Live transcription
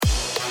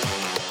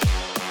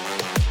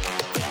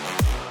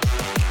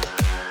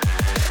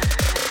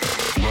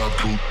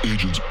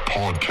Agents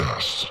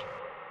Podcast.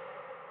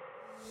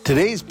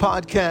 Today's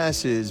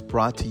podcast is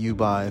brought to you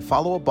by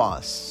Follow Up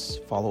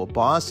Boss. Follow Up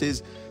Boss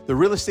is the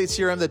real estate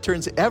CRM that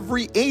turns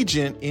every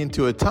agent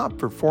into a top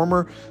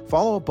performer.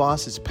 Follow Up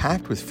Boss is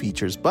packed with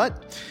features,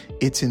 but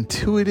it's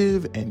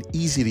intuitive and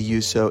easy to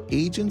use, so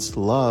agents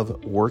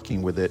love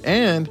working with it,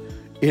 and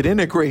it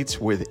integrates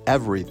with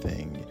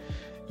everything.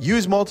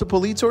 Use multiple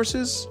lead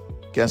sources?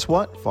 Guess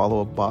what?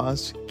 Follow Up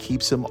Boss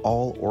keeps them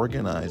all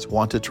organized.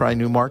 Want to try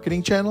new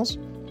marketing channels?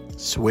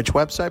 Switch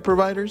website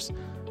providers?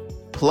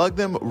 Plug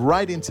them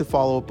right into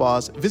Follow Up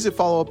Boss. Visit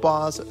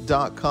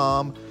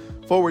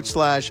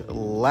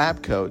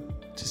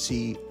followupboss.com/labcoat to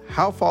see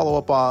how Follow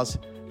Up Boss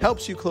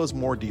helps you close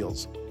more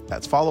deals.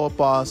 That's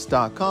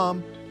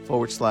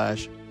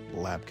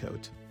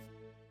followupboss.com/labcoat.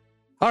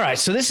 All right,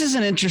 so this is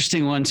an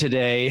interesting one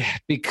today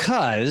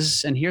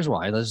because, and here's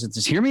why. Let's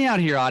just hear me out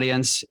here,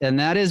 audience. And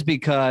that is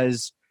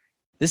because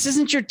this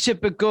isn't your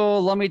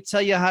typical, let me tell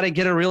you how to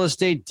get a real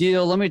estate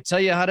deal. Let me tell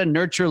you how to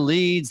nurture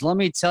leads. Let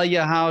me tell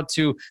you how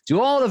to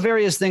do all the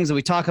various things that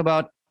we talk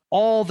about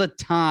all the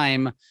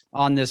time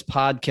on this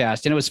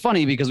podcast. And it was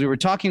funny because we were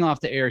talking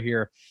off the air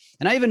here.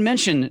 And I even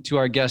mentioned to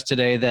our guest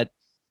today that,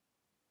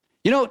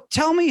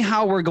 tell me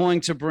how we're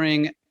going to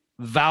bring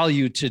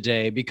value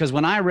today. Because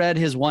when I read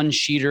his one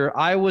sheeter,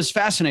 I was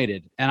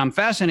fascinated. And I'm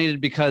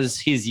fascinated because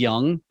he's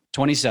young,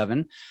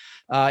 27.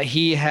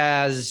 He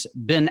has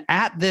been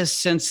at this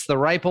since the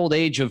ripe old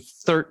age of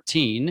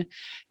 13,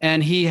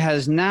 and he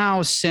has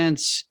now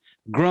since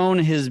grown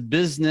his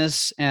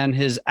business and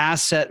his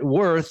asset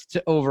worth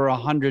to over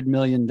 $100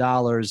 million.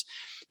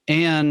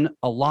 And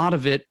a lot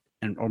of it,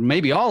 or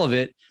maybe all of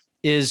it,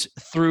 is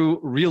through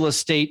real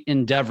estate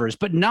endeavors,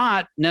 but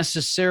not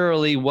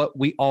necessarily what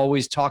we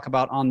always talk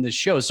about on this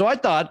show. So I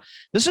thought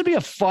this would be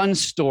a fun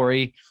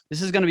story.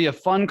 This is going to be a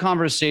fun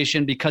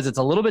conversation because it's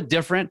a little bit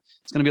different.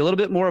 It's going to be a little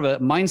bit more of a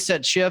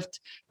mindset shift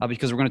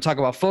because we're going to talk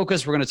about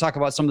focus. We're going to talk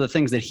about some of the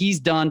things that he's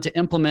done to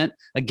implement,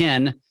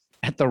 again,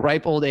 at the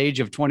ripe old age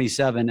of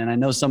 27. And I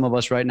know some of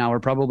us right now are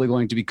probably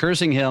going to be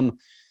cursing him,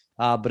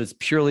 but it's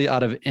purely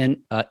out of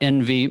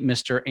envy.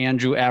 Mr.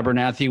 Andrew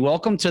Abernathy,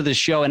 welcome to the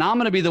show. And I'm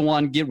going to be the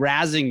one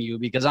razzing you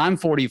because I'm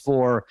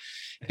 44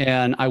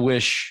 and I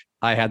wish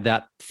I had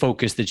that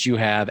focus that you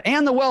have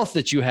and the wealth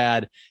that you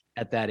had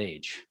at that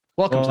age.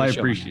 Welcome to the show.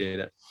 I appreciate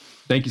it.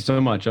 Thank you so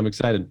much. I'm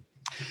excited.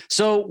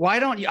 So why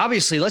don't you,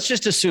 obviously, let's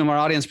just assume our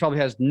audience probably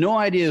has no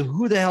idea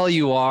who the hell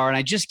you are. And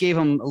I just gave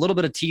them a little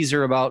bit of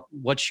teaser about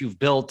what you've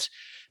built.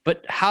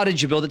 But how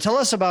did you build it? Tell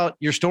us about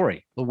your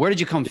story. Where did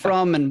you come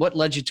from and what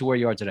led you to where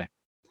you are today?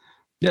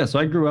 Yeah, so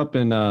I grew up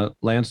in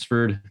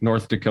Lansford,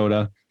 North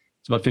Dakota.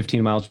 It's about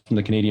 15 miles from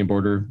the Canadian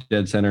border,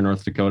 dead center,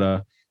 North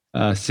Dakota.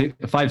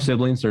 5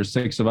 siblings, there's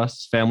 6 of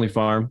us, family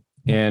farm.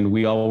 And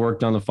we all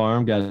worked on the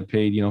farm, got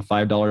paid,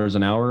 $5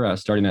 an hour,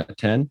 starting at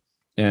 10.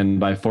 And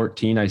by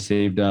 14, I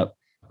saved up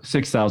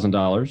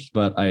 $6,000,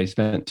 but I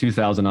spent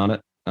 $2,000 on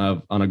it,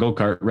 on a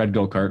go-kart, red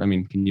go-kart. I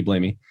mean, can you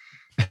blame me?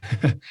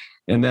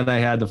 And then I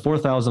had the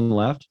 $4,000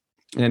 left,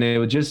 and it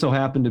would just so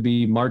happen to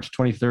be March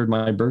 23rd,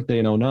 my birthday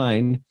in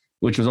 2009,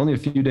 which was only a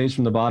few days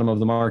from the bottom of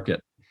the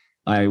market.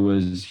 I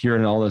was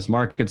hearing all this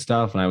market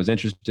stuff, and I was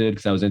interested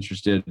because I was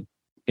interested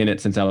in it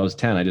since I was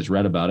 10. I just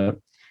read about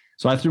it.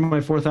 So I threw my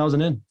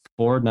 $4,000 in,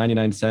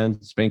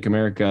 $4.99, Bank of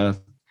America,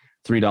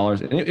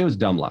 $3. And it was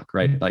dumb luck,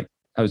 right? Like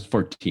I was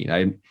 14.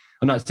 I'm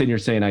not sitting here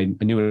saying I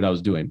knew what I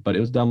was doing, but it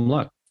was dumb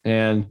luck.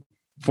 And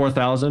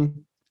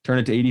 4,000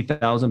 turned it to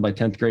 80,000 by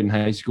 10th grade in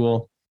high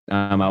school.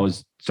 I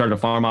started a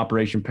farm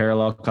operation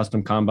parallel,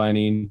 custom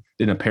combining,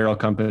 did an apparel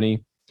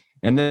company.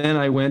 And then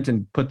I went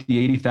and put the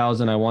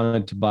 80,000. I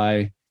wanted to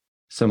buy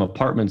some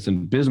apartments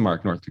in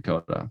Bismarck, North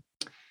Dakota.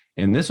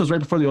 And this was right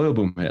before the oil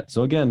boom hit.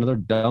 So again, another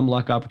dumb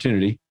luck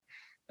opportunity.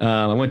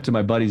 I went to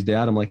my buddy's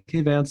dad. I'm like,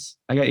 hey, Vance,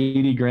 I got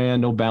 80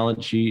 grand, no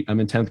balance sheet. I'm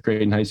in 10th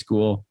grade in high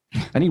school.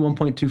 I need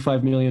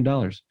 $1.25 million.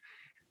 And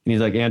he's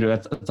like, Andrew,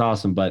 that's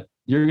awesome, but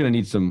you're going to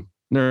need some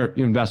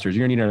investors.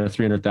 You're going to need another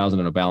 300,000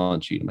 on a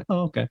balance sheet. I'm like,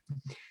 oh, okay.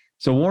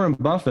 So Warren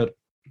Buffett,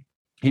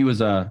 I was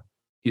a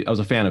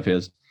fan of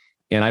his,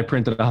 and I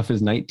printed off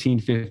his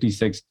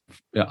 1956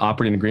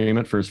 operating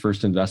agreement for his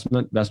first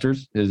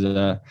investors.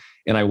 And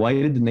I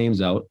whited the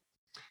names out,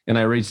 and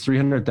I raised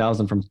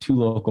 300,000 from 2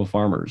 local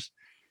farmers.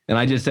 And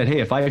I just said,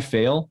 hey, if I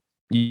fail,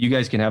 you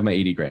guys can have my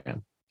 80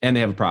 grand, and they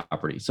have a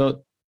property.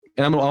 So,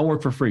 and I'll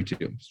work for free too.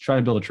 Just try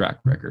to build a track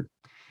record.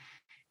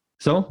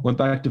 So went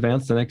back to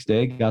Vance the next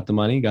day, got the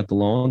money, got the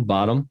loan,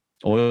 bought them.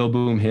 Oil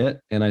boom hit,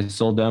 and I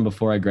sold them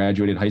before I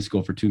graduated high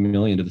school for $2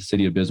 million to the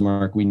city of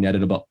Bismarck. We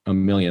netted about $1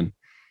 million.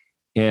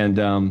 And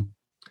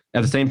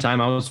at the same time,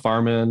 I was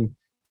farming,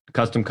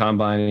 custom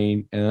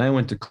combining, and then I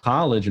went to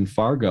college in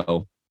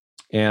Fargo.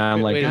 And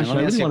I'm I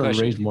really want to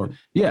raise more.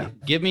 Yeah.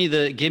 Give me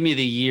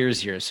the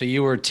years here. So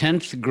you were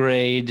 10th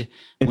grade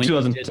in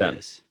 2010.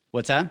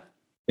 What's that?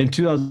 In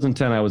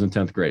 2010, I was in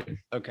 10th grade.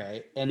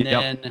 Okay. And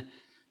then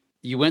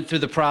you went through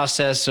the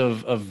process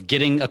of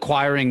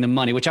acquiring the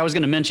money, which I was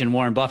going to mention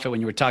Warren Buffett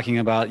when you were talking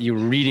about you were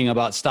reading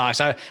about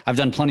stocks. I've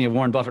done plenty of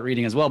Warren Buffett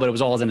reading as well, but it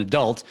was all as an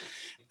adult.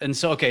 And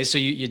so, okay, so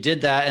you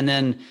did that. And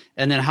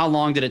then how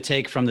long did it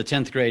take from the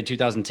 10th grade,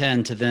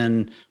 2010 to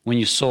then when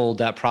you sold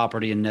that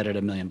property and netted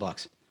 $1 million?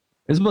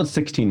 It's about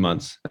 16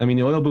 months. I mean,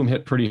 the oil boom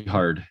hit pretty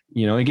hard.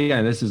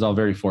 Again, this is all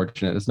very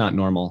fortunate. It's not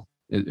normal.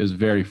 It was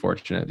very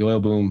fortunate. The oil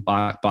boom,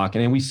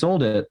 and we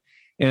sold it.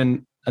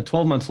 And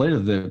 12 months later,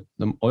 the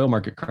oil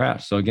market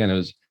crashed. So again, it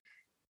was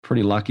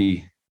pretty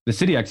lucky. The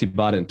city actually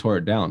bought it and tore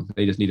it down.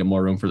 They just needed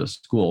more room for the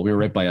school. We were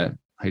right by a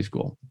high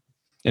school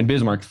in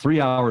Bismarck,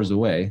 3 hours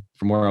away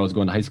from where I was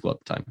going to high school at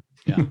the time.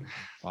 Yeah.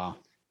 Wow.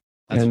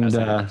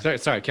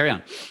 That's sorry, carry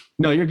on.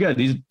 No, you're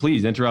good.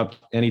 Please interrupt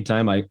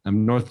anytime.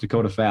 I'm North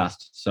Dakota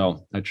fast,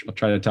 so I'll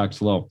try to talk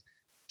slow.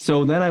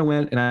 So then I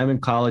went and I'm in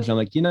college and I'm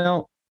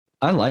like,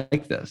 I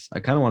like this. I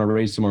kind of want to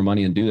raise some more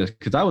money and do this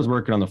because I was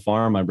working on the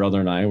farm. My brother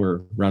and I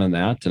were running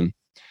that. And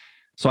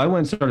so I went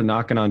and started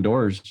knocking on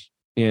doors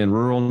in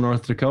rural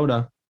North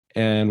Dakota.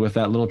 And with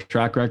that little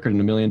track record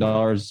and $1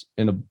 million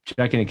in a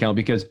checking account,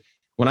 because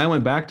when I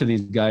went back to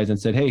these guys and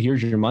said, hey,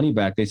 here's your money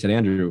back, they said,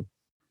 Andrew,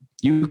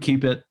 you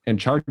keep it and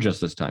charge us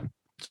this time.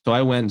 So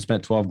I went and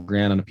spent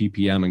 $12,000 on a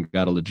PPM and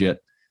got a legit,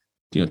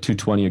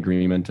 220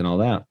 agreement and all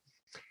that.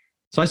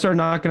 So I started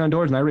knocking on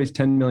doors and I raised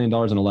 $10 million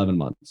in 11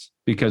 months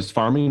because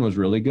farming was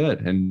really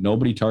good and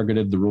nobody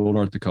targeted the rural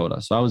North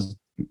Dakota. So I was,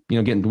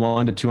 getting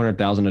 $100,000 to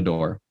 $200,000 a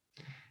door.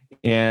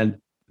 And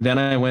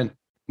then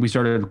we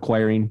started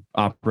acquiring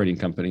operating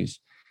companies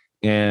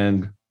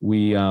and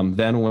we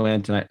then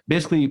went and I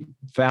basically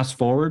fast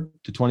forward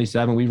to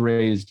 27, we've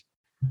raised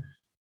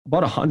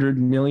about 100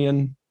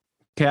 million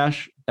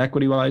cash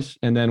equity wise.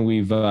 And then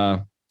we've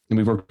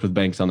worked with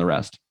banks on the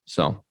rest.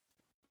 So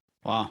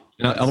wow.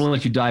 I want to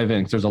let you dive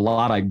in because there's a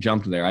lot I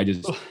jumped there.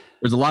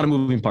 There's a lot of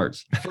moving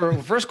parts.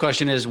 First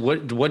question is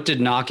what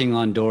did knocking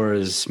on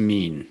doors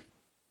mean?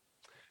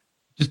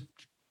 Just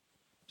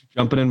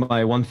jumping in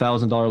my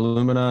 $1,000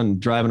 Lumina and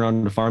driving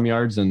around the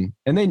farmyards and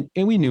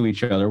we knew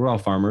each other. We're all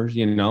farmers,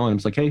 and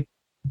it's like, hey,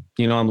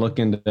 I'm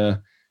looking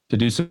to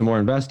do some more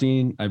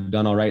investing. I've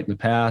done all right in the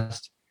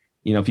past.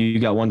 If you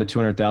got 1 to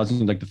 200,000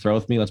 you'd like to throw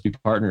with me, let's be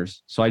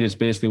partners. So I just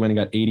basically went and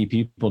got 80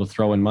 people to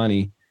throw in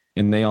money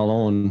and they all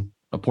own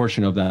a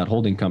portion of that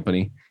holding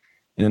company.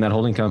 And then that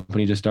holding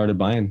company just started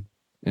buying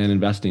and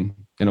investing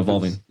and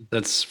evolving.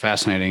 That's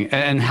fascinating.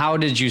 And how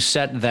did you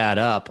set that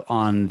up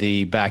on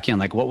the back end?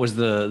 Like what was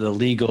the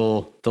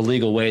legal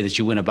way that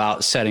you went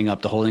about setting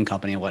up the holding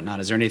company and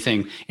whatnot? Is there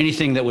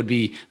anything that would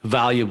be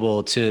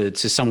valuable to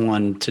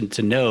someone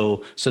to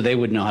know so they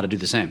would know how to do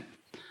the same?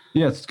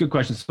 Yeah, it's a good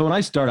question. So when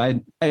I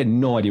started, I had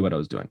no idea what I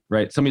was doing,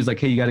 right? Somebody's like,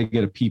 hey, you got to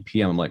get a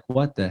PPM. I'm like,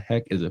 what the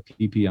heck is a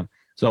PPM?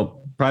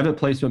 So private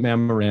placement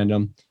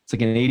memorandum, it's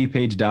like an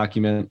 80-page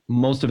document.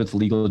 Most of it's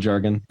legal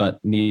jargon, but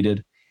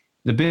needed.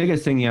 The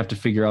biggest thing you have to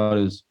figure out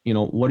is,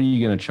 what are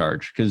you going to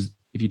charge? Because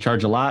if you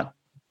charge a lot,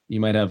 you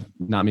might have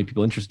not many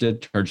people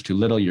interested. Charge too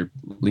little, you're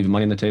leaving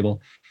money on the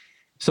table.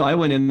 So I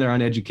went in there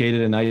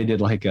uneducated and I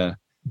did I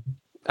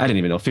didn't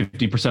even know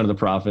 50% of the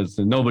profits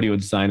and nobody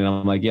would sign it.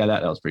 I'm like, yeah,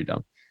 that was pretty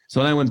dumb. So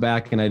then I went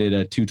back and I did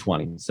a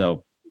 220.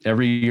 So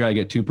every year I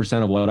get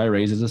 2% of what I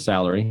raise as a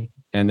salary.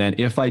 And then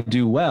if I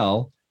do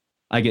well,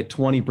 I get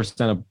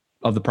 20%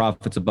 of the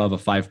profits above a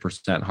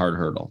 5% hard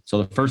hurdle.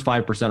 So the first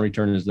 5%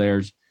 return is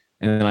theirs.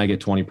 And then I get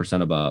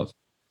 20% above.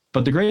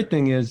 But the great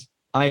thing is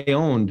I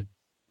owned,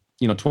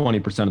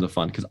 20% of the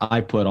fund because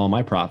I put all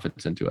my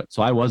profits into it.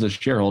 So I was a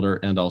shareholder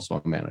and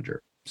also a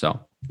manager. So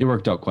it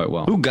worked out quite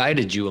well. Who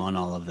guided you on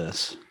all of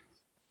this?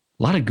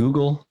 A lot of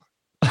Google.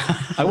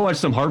 I watched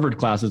some Harvard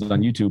classes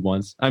on YouTube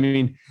once. I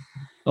mean,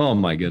 oh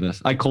my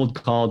goodness. I cold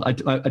called.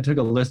 I took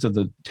a list of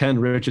the 10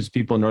 richest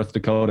people in North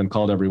Dakota and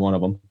called every one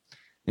of them.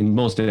 And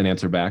most didn't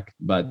answer back,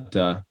 but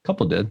a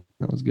couple did.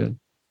 That was good.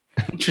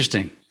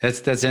 Interesting.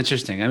 That's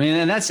interesting. I mean,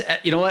 and that's,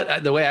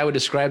 what, the way I would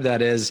describe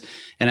that is,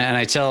 and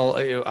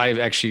I've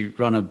actually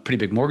run a pretty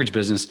big mortgage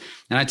business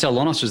and I tell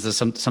loan officers this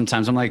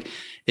sometimes. I'm like,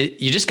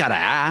 you just got to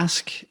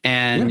ask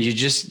and you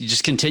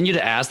just continue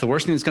to ask. The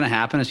worst thing that's going to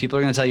happen is people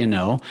are going to tell you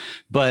no,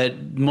 but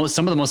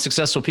some of the most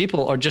successful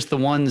people are just the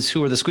ones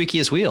who are the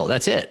squeakiest wheel.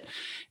 That's it.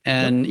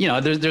 And,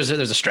 there's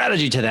a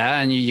strategy to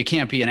that and you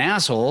can't be an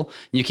asshole.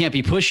 You can't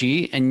be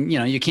pushy and,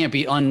 you can't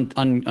be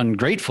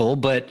ungrateful,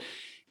 but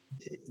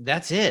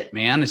that's it,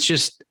 man. It's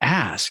just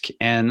ask.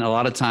 And a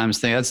lot of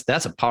times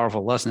that's a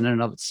powerful lesson in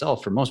and of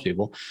itself for most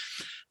people.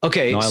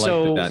 Okay. No, I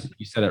like that.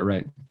 You said it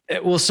right.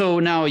 Well, so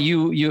now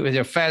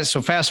you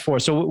fast forward.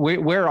 So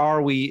where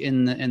are we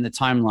in the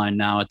timeline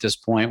now at this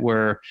point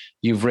where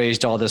you've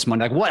raised all this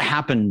money? Like what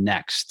happened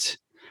next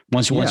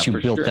once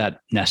you built that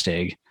nest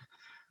egg?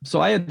 So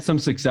I had some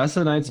success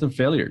and I had some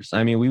failures.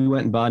 I mean, we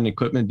went and bought an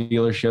equipment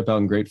dealership out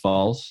in Great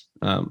Falls.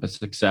 A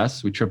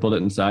success. We tripled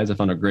it in size. I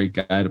found a great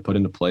guy to put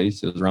into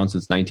place. It was around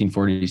since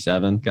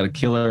 1947. Got a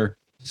killer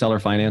seller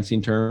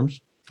financing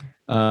terms.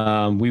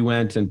 We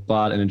went and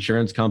bought an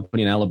insurance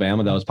company in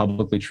Alabama that was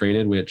publicly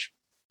traded, which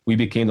we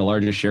became the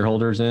largest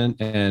shareholders in.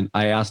 And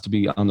I asked to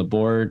be on the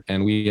board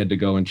and we had to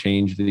go and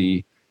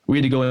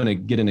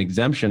get an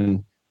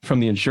exemption from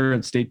the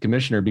insurance state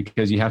commissioner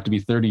because you have to be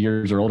 30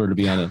 years or older to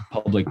be on a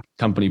public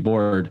company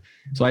board.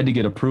 So I had to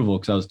get approval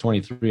because I was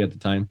 23 at the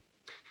time.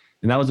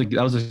 And that was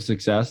a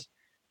success.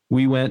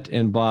 We went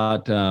and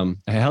bought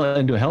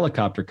into a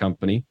helicopter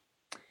company,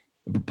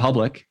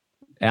 public.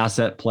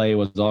 Asset play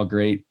was all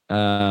great.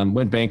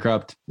 Went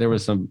bankrupt. There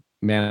was some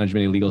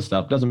management illegal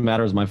stuff. Doesn't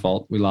matter. It was my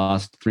fault. We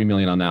lost $3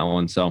 million on that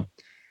one. So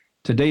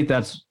to date,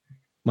 that's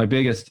my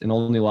biggest and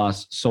only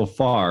loss so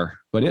far.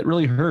 But it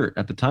really hurt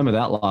at the time of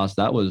that loss.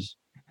 That was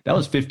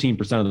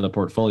 15% of the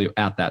portfolio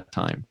at that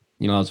time.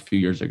 That was a few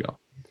years ago.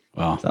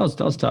 Wow. So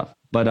that was tough,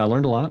 but I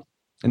learned a lot.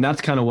 And that's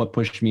kind of what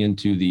pushed me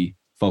into the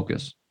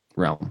focus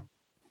realm.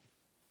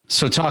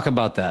 So talk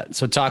about that.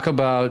 So talk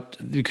about,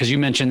 because you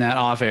mentioned that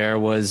off air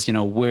was,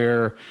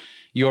 where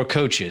your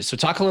coach is. So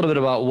talk a little bit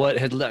about what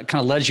had kind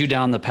of led you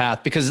down the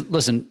path, because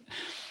listen,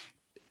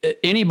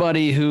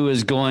 anybody who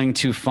is going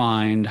to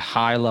find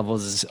high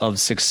levels of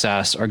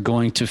success are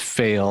going to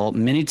fail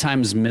many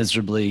times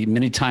miserably,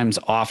 many times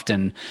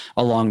often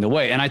along the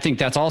way. And I think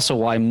that's also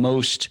why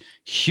most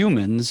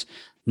humans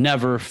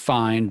never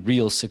find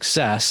real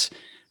success,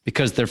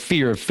 because their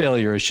fear of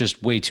failure is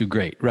just way too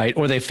great, right?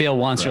 Or they fail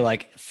once, You're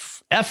like,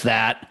 F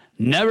that,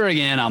 never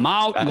again. I'm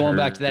out. I'm going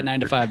back to that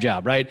 9-to-5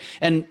 job, right?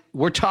 And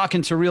we're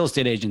talking to real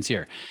estate agents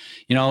here.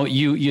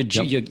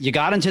 You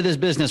got into this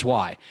business.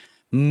 Why?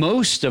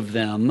 Most of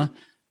them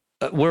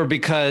were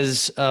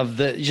because of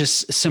the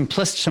just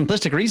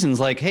simplistic reasons,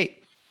 like, hey,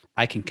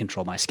 I can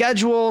control my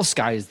schedule.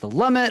 Sky's the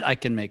limit. I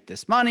can make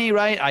this money,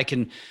 right? I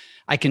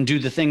can do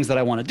the things that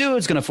I want to do.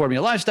 It's going to afford me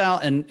a lifestyle.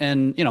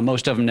 And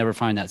most of them never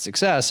find that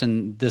success.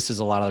 And this is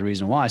a lot of the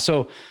reason why.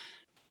 So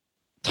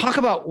talk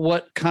about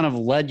what kind of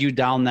led you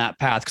down that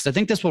path, because I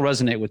think this will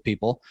resonate with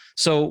people.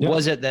 So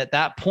was it at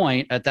that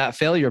point, at that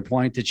failure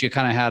point, that you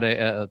kind of had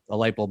a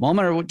light bulb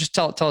moment, or just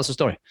tell us the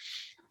story?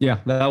 Yeah,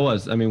 that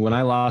was. I mean, when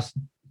I lost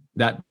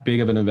that big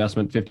of an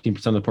investment,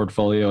 15% of the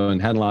portfolio,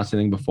 and hadn't lost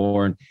anything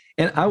before,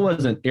 and I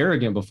wasn't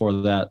arrogant before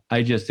that.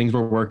 Things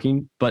were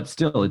working, but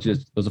still, it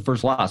was the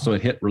first loss, so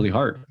it hit really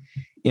hard.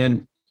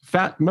 And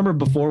remember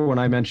before when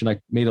I mentioned I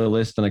made a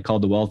list and I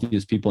called the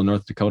wealthiest people in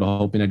North Dakota,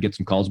 hoping I'd get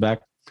some calls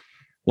back?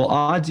 Well,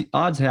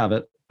 odds have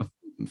it,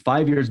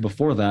 5 years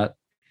before that,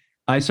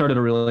 I started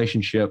a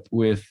relationship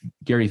with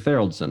Gary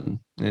Tharaldson,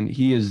 and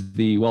he is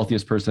the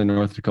wealthiest person in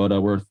North Dakota,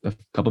 worth a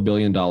couple $1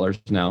 billion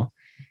now.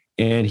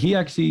 And he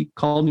actually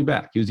called me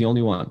back. He was the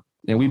only one.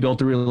 And we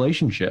built a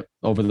relationship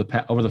over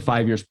the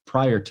 5 years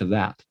prior to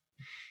that.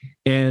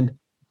 And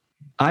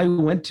I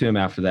went to him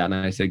after that and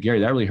I said, Gary,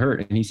 that really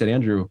hurt. And he said,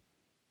 Andrew,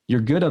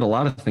 you're good at a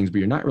lot of things, but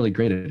you're not really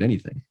great at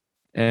anything.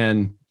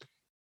 And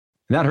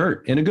that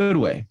hurt in a good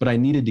way, but I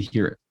needed to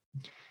hear it.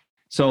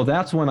 So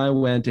that's when I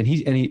went, and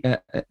he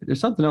there's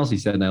something else he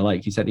said, and I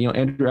like. He said,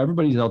 Andrew,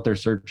 everybody's out there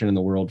searching in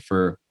the world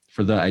for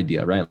the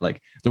idea, right?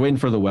 Like they're waiting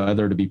for the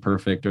weather to be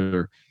perfect,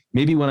 or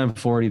maybe when I'm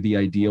 40, the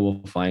idea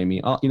will find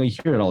me. You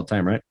hear it all the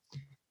time, right?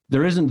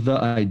 There isn't the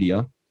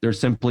idea. There's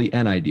simply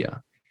an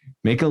idea.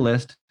 Make a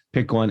list,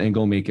 pick one, and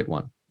go make it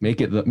one.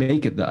 Make it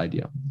the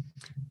idea.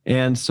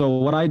 And so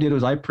what I did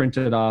was I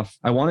printed off,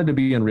 I wanted to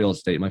be in real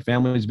estate. My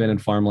family's been in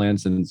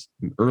farmland since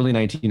early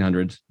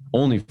 1900s,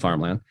 only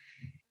farmland.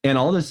 And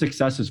all the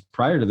successes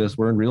prior to this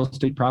were in real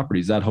estate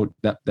properties.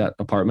 That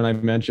apartment I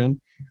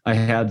mentioned, I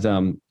had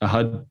a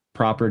HUD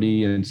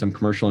property and some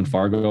commercial in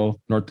Fargo,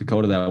 North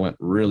Dakota, that went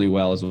really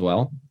well as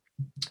well.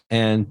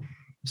 And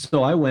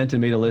so I went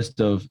and made a list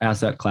of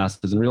asset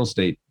classes in real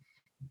estate.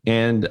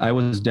 And I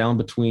was down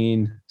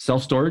between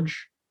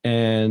self-storage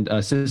and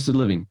assisted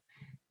living.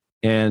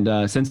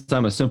 And since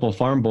I'm a simple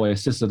farm boy,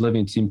 assisted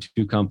living seemed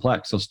too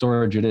complex. So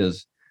storage it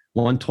is.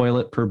 One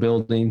toilet per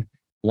building,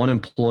 one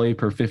employee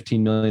per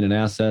 15 million in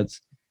assets.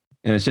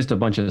 And it's just a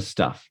bunch of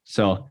stuff.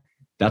 So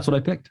that's what I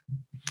picked.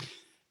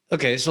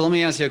 Okay. So let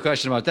me ask you a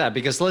question about that,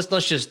 because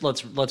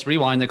let's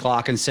rewind the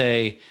clock and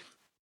say,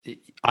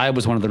 I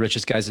was one of the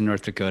richest guys in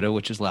North Dakota,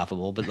 which is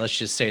laughable, but let's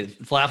just say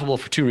it's laughable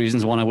for two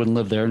reasons. One, I wouldn't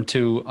live there. And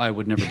two, I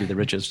would never be the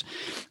richest.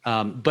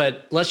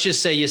 But let's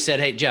just say you said,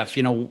 hey, Jeff,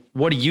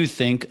 what do you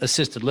think,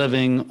 assisted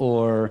living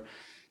or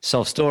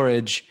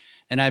self-storage?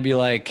 And I'd be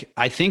like,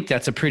 I think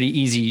that's a pretty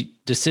easy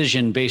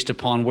decision based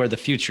upon where the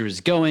future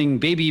is going.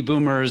 Baby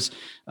boomers,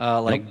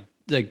 like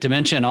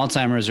dementia and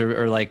Alzheimer's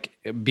are like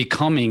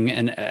becoming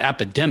an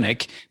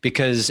epidemic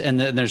and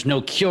there's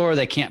no cure.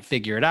 They can't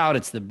figure it out.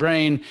 It's the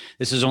brain.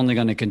 This is only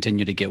going to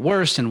continue to get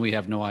worse, and we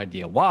have no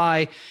idea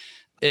why.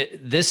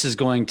 This is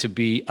going to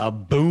be a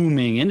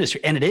booming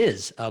industry, and it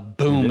is a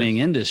booming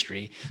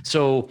industry.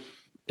 So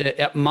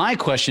my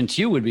question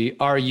to you would be,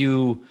 are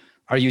you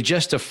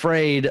just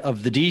afraid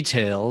of the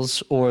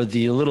details or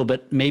the little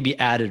bit maybe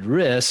added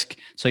risk?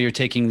 So you're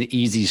taking the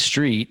easy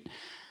street.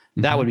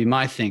 That would be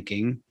my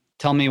thinking.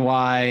 Tell me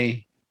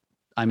why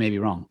I may be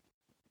wrong.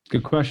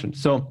 Good question.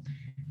 So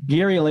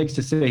Gary likes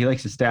to say he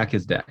likes to stack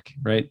his deck,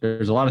 right?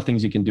 There's a lot of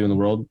things you can do in the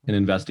world in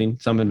investing.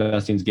 Some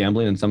investing is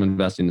gambling and some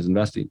investing is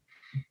investing.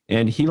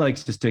 And he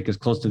likes to stick as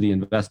close to the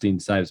investing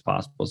side as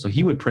possible. So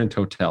he would print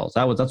hotels.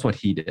 That's what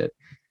he did.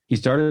 He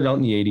started out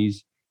in the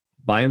 80s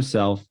by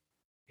himself.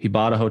 He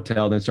bought a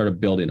hotel, then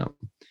started building them.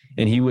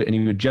 And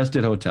he just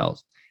did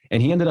hotels.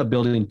 And he ended up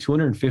building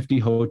 250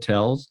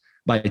 hotels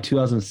by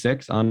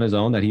 2006 on his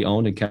own that he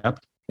owned and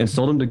kept, and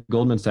sold them to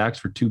Goldman Sachs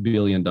for $2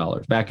 billion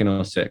back in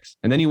 2006.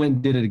 And then he went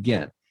and did it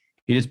again.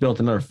 He just built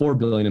another $4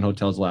 billion in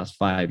hotels the last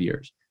 5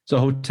 years. So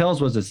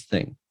hotels was his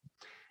thing.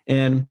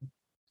 And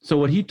so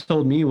what he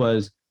told me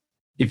was,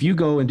 if you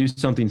go and do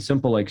something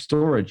simple like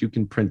storage, you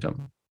can print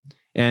them.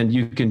 And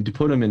you can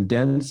put them in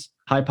dense,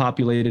 high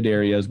populated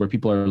areas where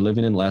people are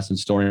living in less and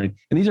storing.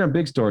 And these aren't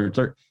big storage.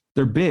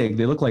 They're big.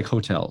 They look like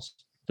hotels.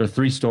 They're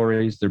 3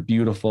 stories. They're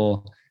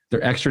beautiful.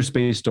 They're extra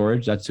space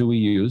storage. That's who we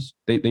use.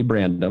 They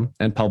brand them,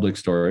 and public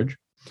storage.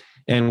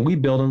 And we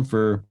build them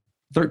for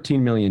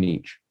 $13 million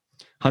each,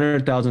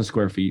 100,000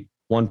 square feet,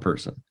 one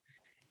person.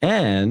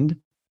 And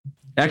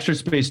extra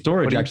space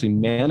storage actually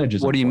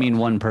manages. What do you mean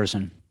one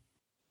person?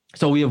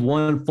 So we have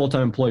one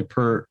full-time employee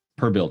per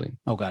building.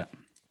 Oh, got it.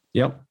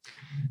 Yep.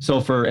 So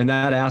in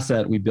that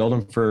asset, we build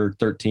them for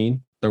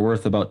 13. They're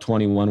worth about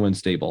 21 when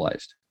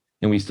stabilized.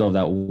 And we still have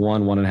that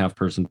 1.5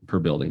 person per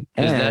building.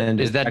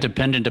 Is that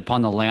dependent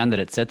upon the land that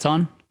it sits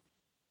on?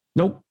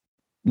 Nope.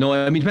 No,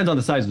 I mean, it depends on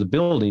the size of the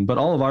building, but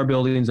all of our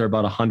buildings are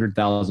about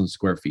 100,000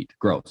 square feet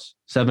gross,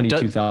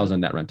 72,000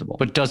 net rentable.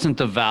 But doesn't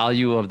the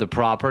value of the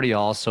property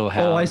also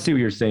have? Oh, I see what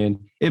you're saying.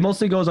 It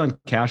mostly goes on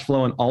cash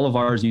flow, and all of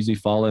ours usually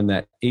fall in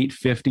that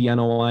 850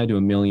 NOI to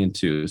 $1.2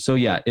 million. So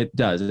yeah, it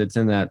does. It's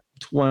in that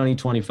 20,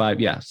 25.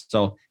 Yes.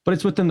 So, but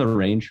it's within the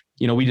range.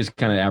 We just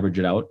kind of average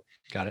it out.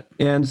 Got it.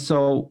 And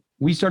so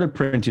we started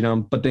printing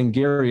them, but then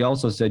Gary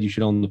also said you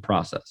should own the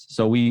process.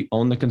 So we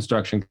own the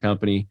construction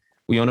company.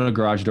 We own a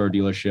garage door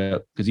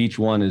dealership because each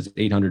one is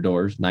 800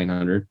 doors,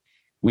 900.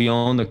 We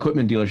own the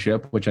equipment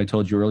dealership, which I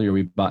told you earlier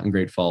we bought in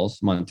Great Falls,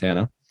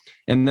 Montana.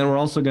 And then we're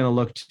also going to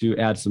look to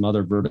add some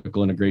other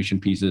vertical integration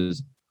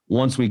pieces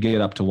once we get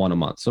up to 1 a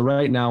month. So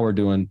right now we're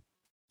doing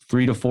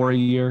 3 to 4 a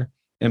year.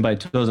 And by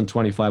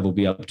 2025, we'll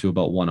be up to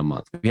about 1 a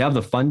month. We have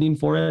the funding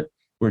for it.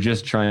 We're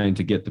just trying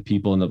to get the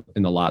people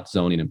in the lot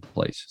zoning in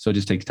place. So it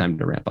just takes time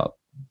to ramp up.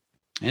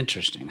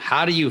 Interesting.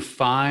 How do you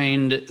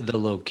find the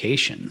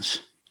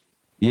locations?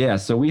 Yeah,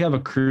 so we have a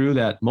crew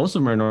that most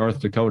of them are in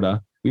North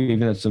Dakota. We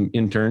even have some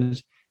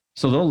interns.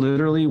 So they'll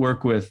literally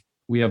work with,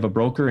 we have a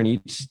broker in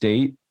each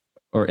state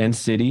and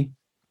city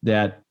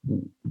that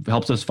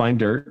helps us find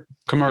dirt.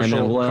 Commercial. And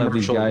then we'll have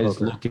these guys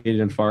broker located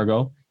in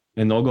Fargo,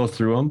 and they'll go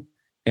through them.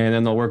 And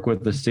then they'll work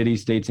with the city,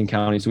 states, and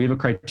counties. So we have a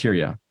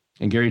criteria.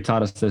 And Gary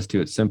taught us this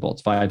too. It's simple.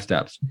 It's 5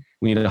 steps.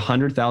 We need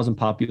 100,000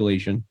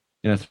 population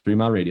in a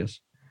 3-mile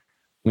radius.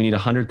 We need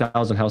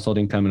 100,000 household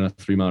income in a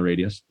 3-mile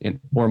radius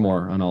or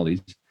more on all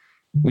these.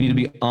 We need to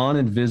be on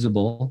and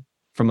visible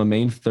from a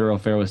main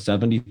thoroughfare with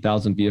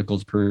 70,000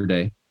 vehicles per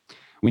day.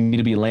 We need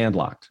to be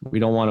landlocked. We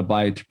don't want to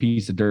buy a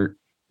piece of dirt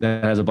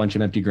that has a bunch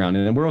of empty ground.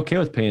 And we're okay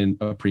with paying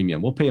a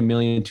premium. We'll pay $1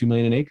 million, $2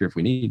 million an acre if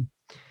we need.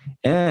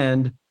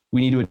 And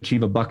we need to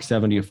achieve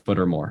 $170 a foot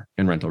or more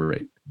in rental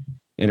rate.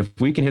 And if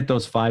we can hit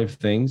those 5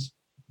 things,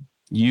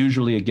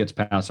 usually it gets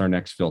past our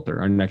next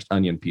filter, our next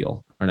onion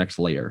peel, our next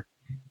layer.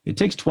 It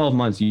takes 12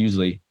 months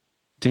usually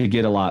to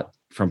get a lot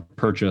from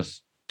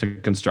purchase to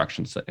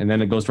construction. And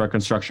then it goes to our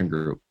construction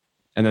group.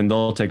 And then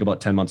they'll take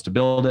about 10 months to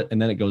build it.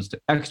 And then it goes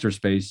to Extra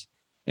Space,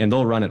 and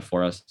they'll run it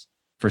for us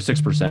for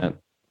 6%.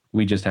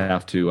 We just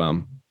have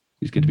to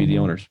just get to be the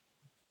owners.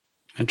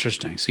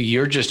 Interesting. So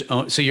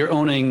you're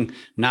owning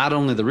not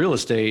only the real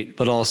estate,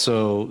 but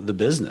also the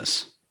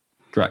business.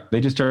 Correct.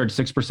 They just charge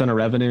 6% of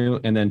revenue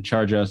and then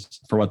charge us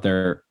for what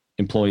their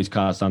employees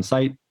cost on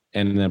site,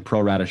 and then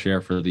pro rata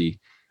share for the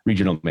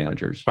regional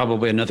managers.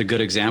 Probably another good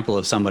example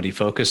of somebody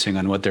focusing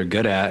on what they're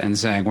good at and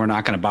saying, we're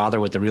not going to bother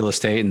with the real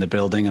estate and the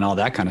building and all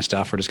that kind of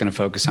stuff. We're just going to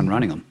focus on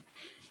running them.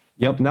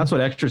 Yep. And that's what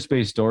Extra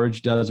Space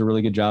Storage does a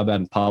really good job at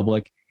in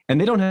public.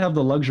 And they don't have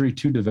the luxury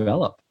to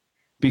develop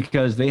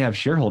because they have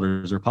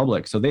shareholders or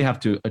public. So they have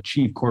to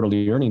achieve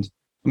quarterly earnings.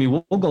 I mean,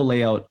 we'll go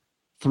lay out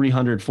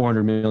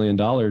 $300-400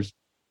 million,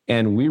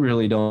 and we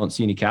really don't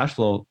see any cash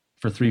flow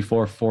for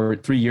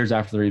 3 years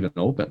after they're even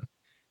open.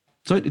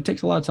 So it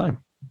takes a lot of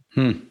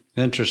time.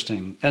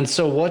 Interesting. And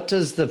so what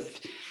does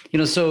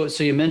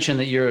so you mentioned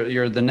that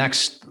you're the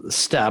next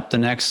step, the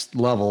next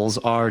levels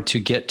are to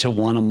get to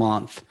 1 a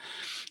month.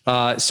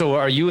 So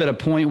are you at a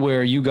point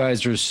where you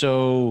guys are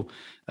so,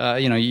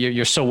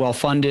 you're so well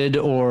funded,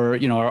 or,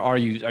 are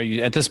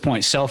you at this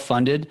point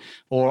self-funded,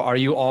 or are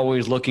you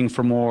always looking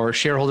for more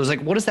shareholders?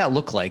 Like, what does that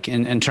look like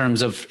in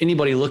terms of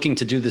anybody looking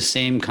to do the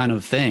same kind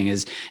of thing?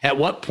 Is at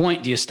what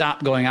point do you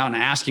stop going out and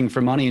asking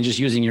for money and just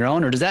using your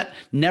own, or does that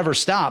never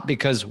stop?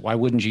 Because why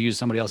wouldn't you use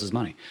somebody else's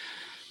money?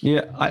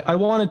 Yeah, I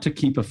wanted to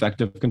keep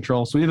effective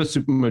control. So we have a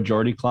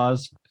supermajority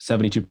clause,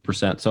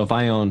 72%. So if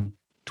I own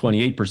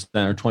 28%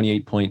 or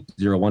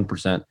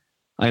 28.01%,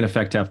 I in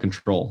effect have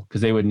control,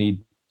 because they would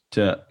need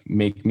to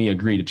make me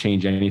agree to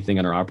change anything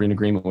in our operating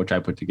agreement, which I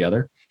put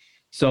together.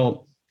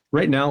 So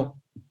right now,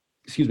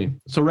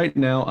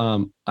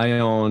 I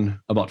own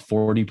about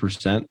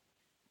 40%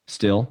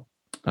 still,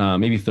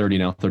 maybe 30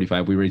 now,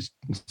 35. We raised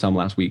some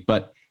last week,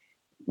 but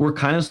we're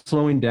kind of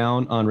slowing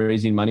down on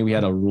raising money. We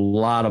had a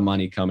lot of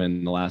money come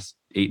in the last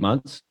 8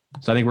 months.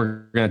 So I think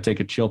we're going to take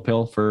a chill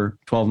pill for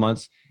 12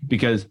 months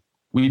because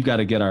we've got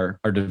to get our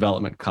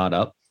development caught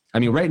up. I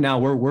mean, right now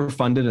we're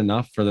funded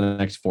enough for the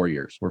next 4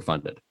 years. We're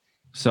funded.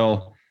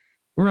 So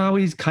we're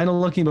always kind of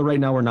looking, but right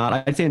now we're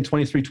not. I'd say in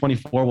 23,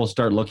 24, we'll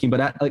start looking.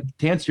 But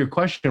to answer your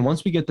question,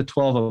 once we get to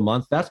 12 a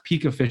month, that's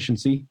peak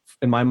efficiency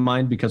in my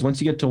mind, because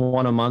once you get to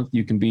 1 a month,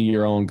 you can be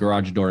your own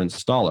garage door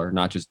installer,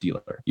 not just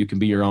dealer. You can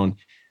be your own,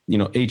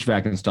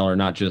 HVAC installer,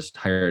 not just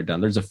hire it done.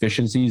 There's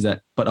efficiencies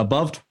but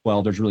above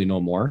 12, there's really no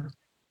more.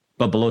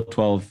 But below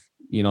 12,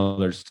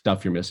 there's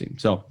stuff you're missing.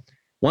 So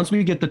once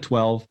we get to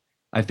 12,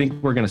 I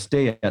think we're going to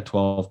stay at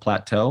 12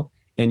 plateau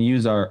and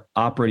use our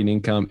operating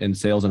income and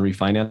sales and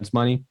refinance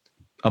money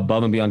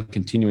above and beyond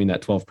continuing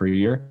that 12 per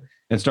year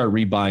and start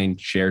rebuying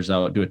shares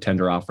out, do a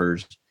tender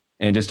offers,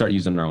 and just start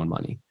using our own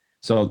money.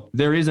 So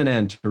there is an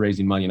end to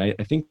raising money. And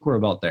I think we're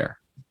about there.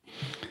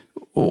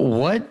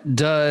 What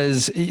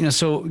does,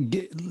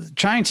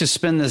 trying to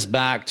spin this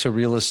back to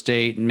real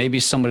estate, and maybe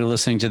somebody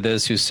listening to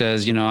this who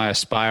says, I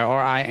aspire,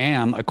 or I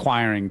am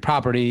acquiring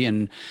property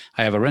and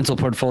I have a rental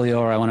portfolio,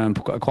 or I want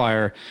to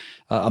acquire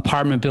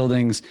apartment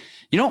buildings.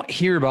 You don't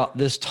hear about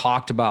this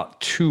talked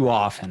about too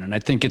often. And I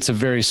think it's a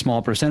very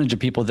small percentage of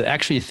people that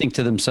actually think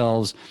to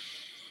themselves,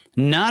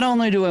 not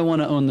only do I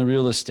want to own the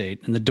real estate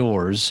and the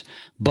doors,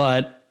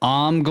 but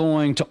I'm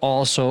going to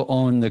also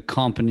own the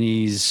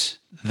companies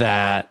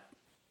that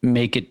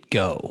make it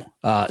go.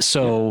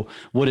 So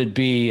would it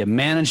be a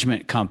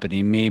management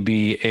company,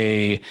 maybe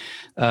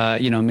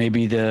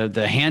maybe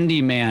the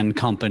handyman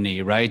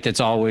company, right?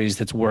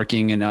 That's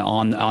working and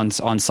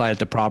on site at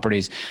the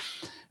properties.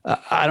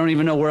 I don't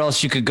even know where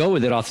else you could go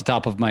with it off the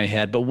top of my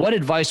head, but what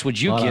advice would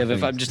you give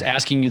if I'm just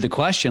asking you the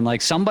question,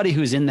 like somebody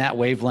who's in that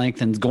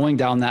wavelength and going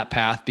down that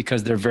path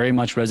because they're very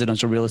much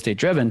residential real estate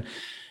driven?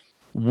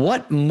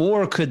 What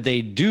more could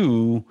they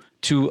do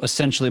to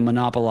essentially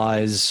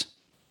monopolize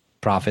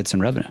profits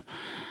and revenue?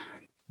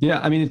 Yeah.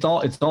 I mean, it's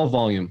all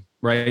volume,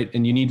 right?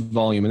 And you need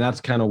volume. And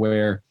that's kind of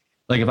where,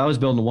 like, if I was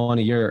building one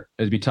a year,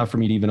 it'd be tough for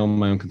me to even own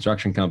my own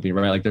construction company,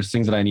 right? Like there's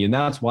things that I need. And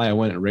that's why I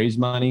went and raised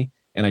money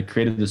and I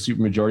created the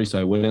super majority so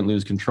I wouldn't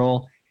lose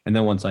control. And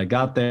then once I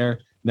got there,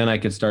 then I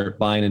could start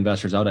buying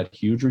investors out at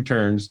huge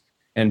returns.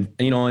 And,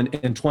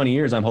 in 20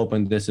 years, I'm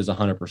hoping this is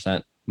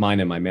 100% mine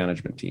and my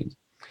management teams.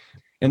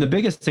 And the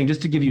biggest thing,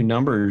 just to give you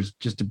numbers,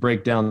 just to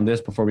break down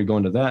this before we go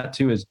into that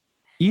too, is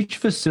each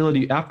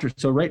facility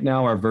so right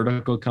now our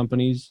vertical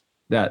companies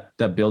that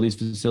build these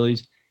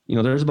facilities,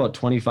 there's about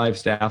 25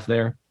 staff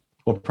there.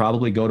 We'll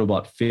probably go to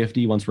about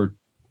 50 once we're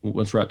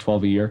at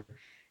 12 a year.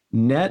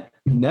 Net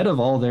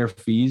of all their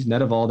fees,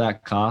 net of all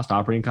that cost,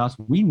 operating costs,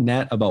 we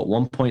net about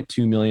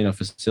 1.2 million a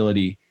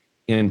facility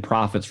in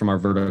profits from our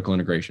vertical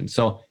integration.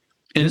 So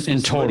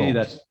in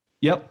total,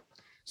 yep.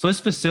 So this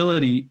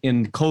facility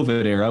in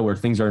COVID era where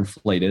things are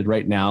inflated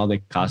right now, they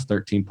cost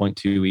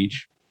 13.2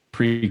 each.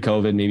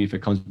 Pre-COVID, maybe if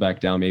it comes back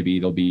down, maybe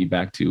they'll be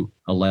back to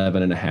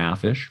 11 and a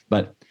half ish,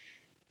 but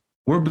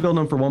we're building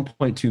them for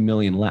 1.2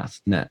 million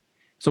less net.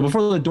 So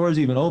before the doors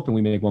even open,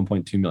 we make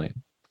 1.2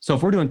 million. So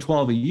if we're doing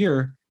 12 a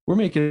year, we're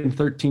making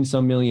 13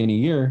 some million a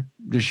year,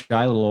 just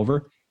shy a little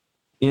over,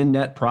 in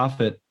net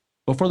profit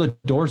before the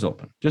doors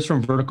open, just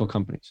from vertical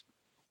companies.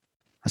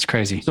 That's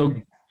crazy. So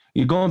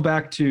you're going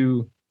back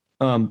to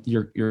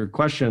your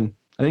question.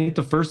 I think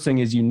the first thing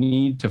is you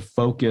need to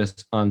focus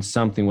on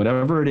something,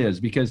 whatever it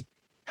is, because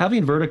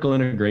having vertical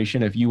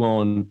integration, if you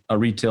own a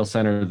retail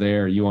center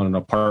there, you own an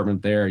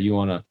apartment there, you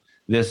own a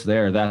this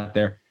there, that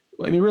there.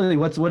 I mean, really,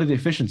 what are the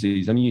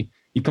efficiencies? I mean,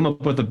 you come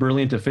up with a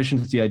brilliant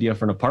efficiency idea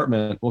for an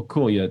apartment. Well,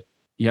 cool. You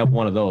have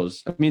one of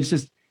those. I mean,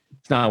 it's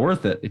not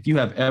worth it. If you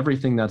have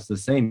everything that's the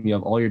same, you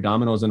have all your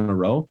dominoes in a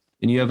row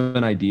and you have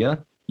an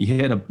idea, you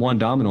hit one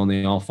domino and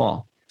they all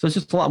fall. So it's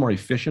just a lot more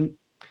efficient.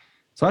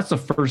 So that's the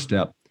first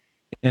step.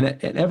 And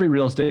every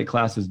real estate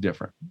class is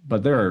different,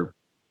 but there are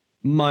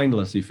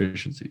mindless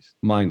efficiencies,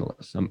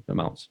 mindless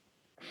amounts.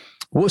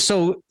 Well,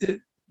 so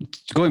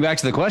going back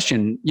to the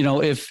question,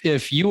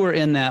 if you were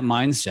in that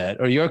mindset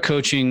or you're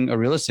coaching a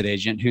real estate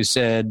agent who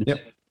said,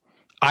 yep,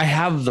 I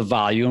have the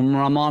volume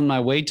or I'm on my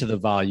way to the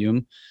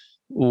volume,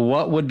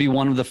 what would be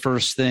one of the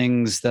first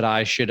things that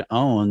I should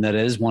own that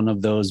is one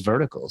of those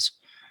verticals?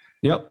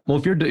 Yep. Well,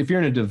 if you're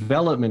in a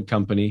development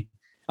company,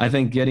 I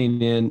think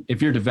getting in,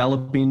 if you're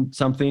developing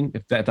something,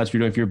 if that's what you're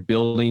doing, if you're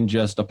building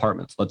just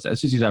apartments, let's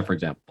just use that for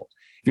example.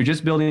 If you're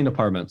just building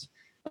apartments,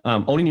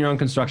 owning your own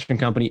construction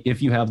company,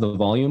 if you have the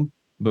volume,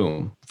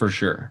 boom, for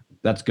sure.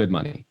 That's good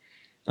money.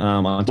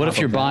 What if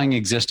you're buying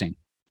existing?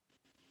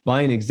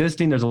 Buying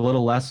existing, there's a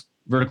little less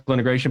vertical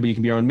integration, but you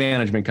can be your own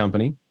management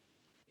company.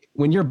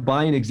 When you're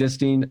buying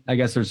existing, I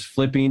guess there's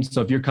flipping.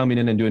 So if you're coming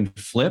in and doing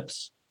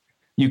flips,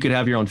 you could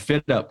have your own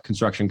fit up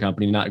construction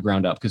company, not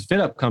ground up, because fit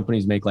up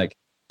companies make like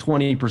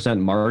 20%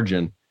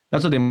 margin.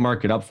 That's what they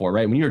mark it up for,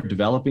 right? When you're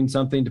developing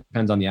something,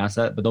 depends on the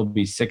asset, but there'll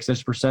be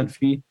 6%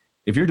 fee.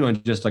 If you're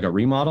doing just like a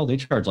remodel, they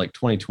charge like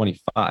 20,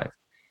 25.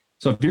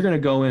 So if you're going to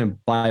go in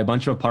and buy a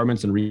bunch of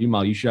apartments and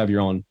remodel, you should have your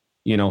own,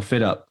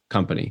 fit up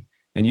company.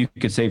 and you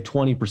could save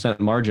 20%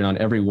 margin on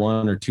every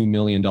 $1 or $2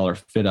 million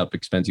fit up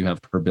expense you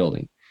have per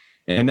building.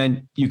 And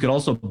then you could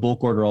also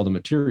bulk order all the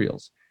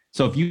materials.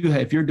 So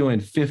if you're doing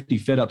 50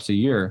 fit ups a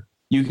year,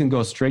 you can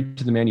go straight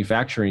to the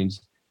manufacturing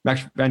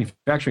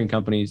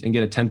companies and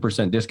get a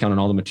 10% discount on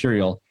all the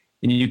material.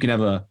 And you can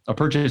have a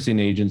purchasing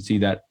agency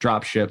that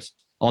drop ships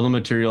all the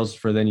materials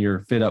for then your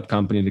fit up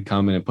company to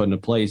come in and put into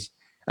place.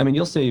 I mean,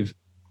 you'll save,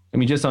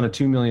 just on a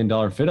 $2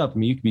 million fit up,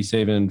 you could be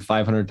saving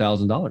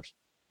 $500,000.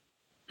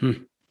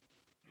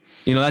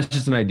 That's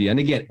just an idea. And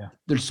again,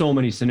 there's so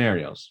many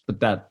scenarios, but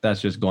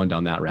that's just going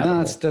down that rabbit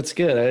hole. That's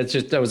good.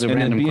 That was a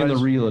random being question.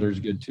 a realtor is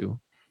good too.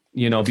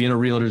 Being a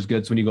realtor is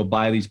good. So when you go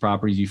buy these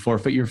properties, you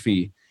forfeit your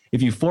fee.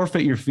 If you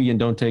forfeit your fee and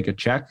don't take a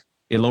check,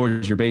 it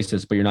lowers your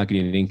basis, but you're not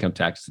getting an income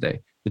tax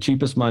today. The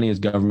cheapest money is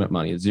government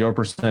money. It's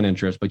 0%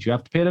 interest, but you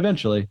have to pay it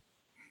eventually.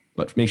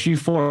 But make sure you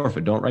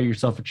forfeit. Don't write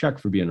yourself a check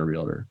for being a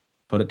realtor.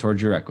 Put it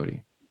towards your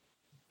equity.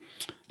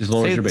 Just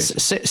lowers your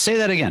basis. Say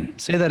that again.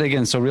 Say that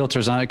again, so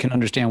realtors can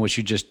understand what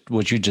you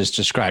just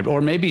described,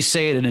 or maybe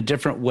say it in a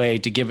different way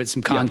to give it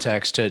some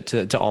context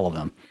to all of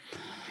them.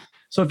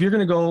 So if you're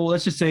going to go,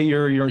 let's just say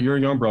you're a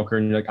young broker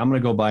and you're like, I'm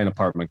going to go buy an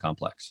apartment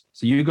complex.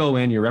 So you go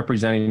in, you're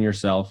representing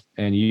yourself,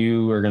 and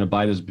you are going to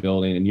buy this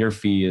building, and your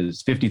fee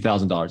is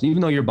 $50,000,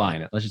 even though you're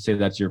buying it. Let's just say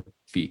that's your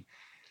fee.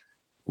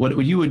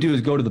 What you would do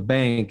is go to the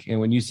bank, and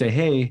when you say,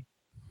 hey,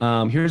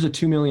 here's a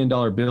 $2 million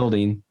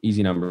building,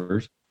 easy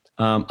numbers.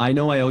 I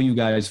know I owe you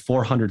guys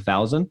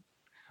 $400,000,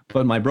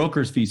 but my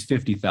broker's fee is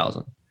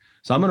 $50,000.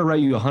 So I'm going to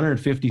write you a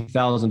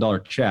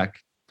 $150,000 check.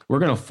 We're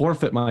going to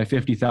forfeit my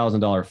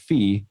 $50,000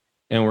 fee,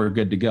 and we're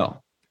good to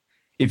go.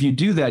 If you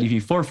do that, if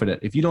you forfeit it,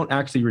 if you don't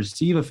actually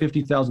receive a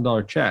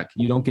 $50,000 check,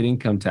 you don't get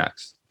income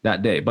tax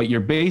that day, but your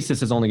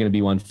basis is only going to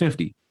be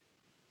 $150,000.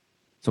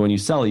 So when you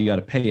sell it, you got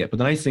to pay it. But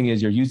the nice thing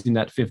is you're using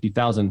that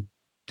 $50,000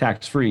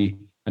 tax-free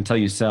until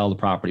you sell the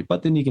property,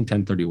 but then you can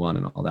 1031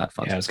 and all that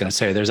fun stuff. I was going to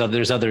say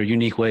there's other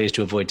unique ways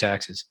to avoid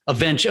taxes.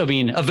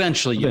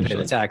 Eventually you pay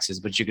the taxes,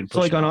 but you can push.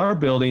 So like on our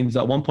buildings,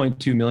 that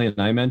 1.2 million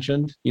I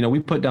mentioned, we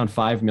put down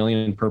 5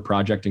 million per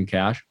project in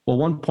cash. Well,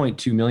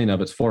 1.2 million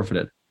of it's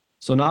forfeited.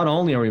 So not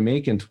only are we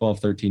making 12,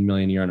 13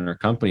 million a year on our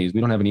companies,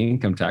 we don't have any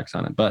income tax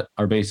on it, but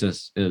our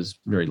basis is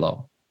very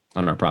low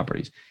on our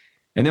properties.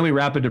 And then we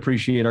rapid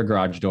depreciate our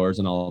garage doors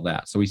and all of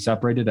that. So we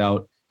separate it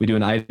out. We do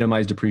an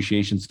itemized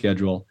depreciation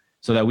schedule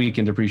so that we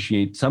can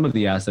depreciate some of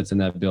the assets in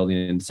that building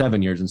in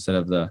 7 years instead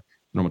of the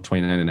normal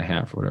 29 and a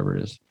half or whatever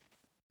it is.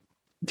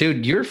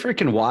 Dude, you're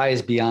freaking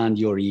wise beyond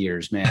your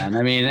years, man.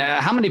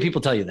 How many people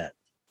tell you that?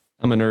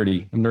 I'm a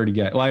nerdy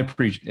guy. Well, I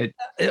appreciate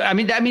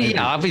it.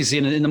 Obviously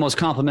in the most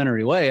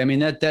complimentary way. I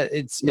know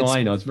it's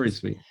very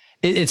sweet.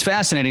 It's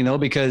fascinating though,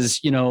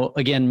 because,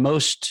 again,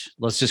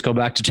 let's just go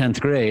back to 10th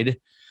grade.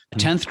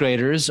 10th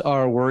graders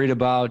are worried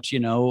about,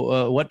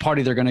 what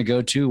party they're going to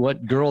go to,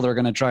 what girl they're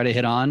going to try to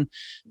hit on.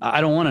 I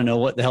don't want to know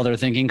what the hell they're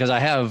thinking because I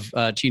have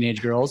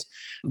teenage girls,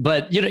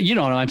 but you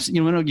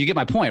get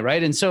my point,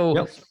 right? And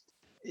so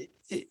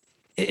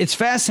it's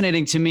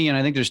fascinating to me. And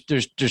I think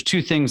there's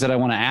two things that I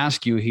want to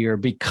ask you here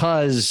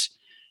because,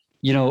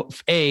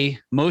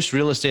 most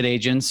real estate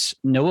agents,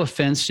 no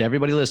offense to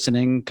everybody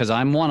listening, because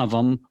I'm one of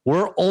them,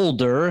 we're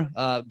older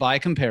by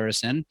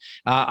comparison.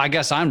 I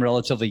guess I'm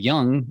relatively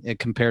young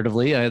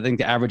comparatively. I think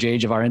the average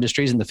age of our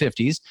industry is in the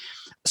 50s.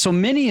 So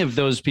many of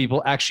those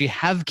people actually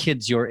have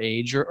kids your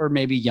age or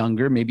maybe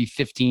younger, maybe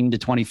 15 to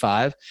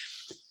 25.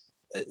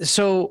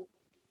 So,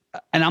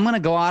 and I'm going to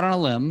go out on a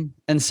limb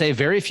and say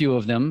very few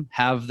of them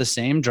have the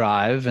same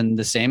drive and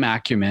the same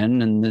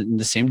acumen and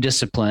the same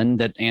discipline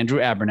that Andrew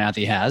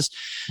Abernathy has.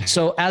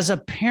 So as a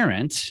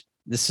parent,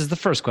 this is the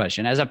first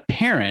question. As a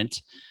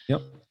parent,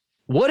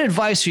 what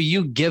advice are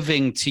you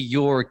giving to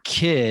your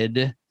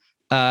kid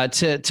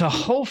to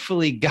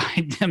hopefully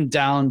guide them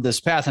down this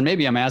path? And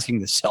maybe I'm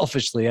asking this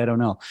selfishly, I don't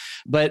know.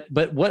 But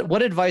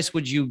what advice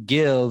would you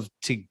give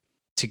to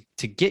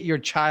get your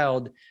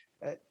child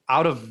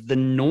out of the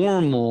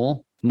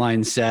normal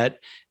mindset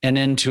and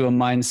into a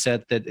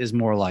mindset that is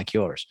more like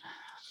yours?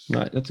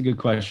 Right. That's a good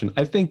question.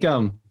 I think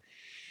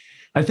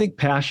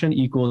passion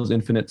equals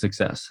infinite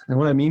success. And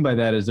what I mean by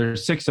that is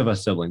there's 6 of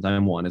us siblings. I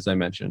am one, as I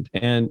mentioned.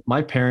 And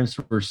my parents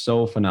were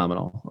so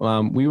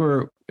phenomenal. We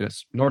were at a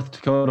North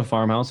Dakota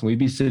farmhouse and we'd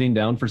be sitting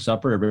down for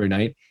supper every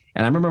night.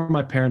 And I remember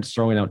my parents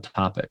throwing out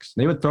topics.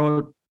 They would throw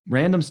out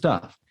random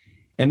stuff.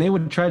 And they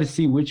would try to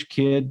see which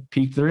kid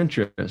piqued their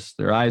interest.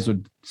 Their eyes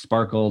would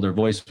sparkle, their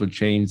voice would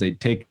change. They'd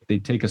take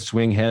a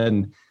swing head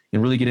and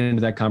really get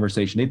into that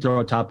conversation. They'd throw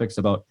out topics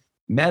about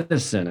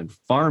medicine and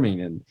farming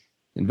and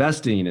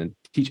investing and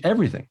teach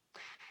everything.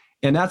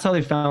 And that's how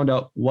they found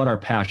out what our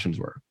passions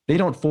were. They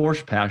don't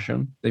force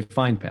passion, they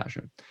find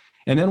passion.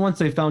 And then once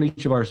they found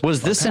each of our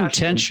Was this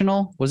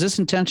intentional? Was this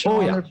intentional?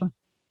 Oh, yeah.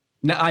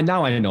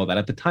 Now I know that.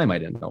 At the time I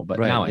didn't know, but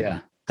now I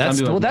know.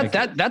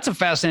 That's a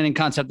fascinating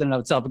concept in and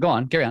of itself. But go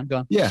on.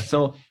 Yeah.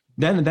 So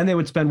then they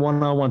would spend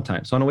one-on-one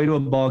time. So on the way to a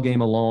ball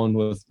game alone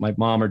with my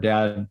mom or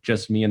dad,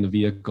 just me in the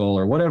vehicle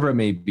or whatever it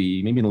may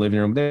be, maybe in the living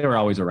room, they were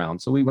always around.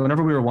 So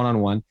whenever we were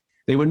one-on-one,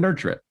 they would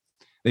nurture it.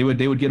 They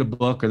would get a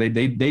book, or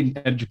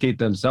they'd educate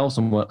themselves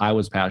on what I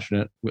was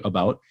passionate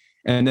about.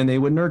 And then they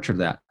would nurture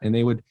that, and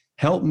they would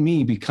help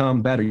me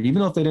become better,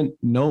 even though if they didn't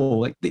know,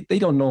 like they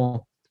don't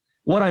know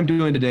what I'm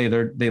doing today.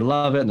 They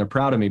love it and they're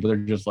proud of me, but they're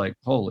just like,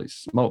 holy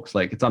smokes,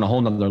 like it's on a whole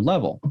nother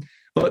level.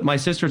 But my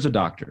sister's a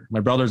doctor. My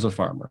brother's a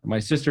farmer. My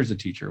sister's a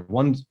teacher.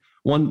 One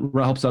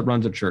helps out,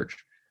 runs a church.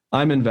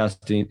 I'm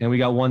investing, and we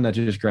got one that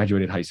just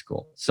graduated high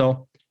school.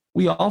 So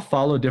we all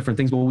follow different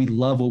things, but we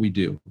love what we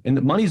do. And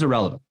the money's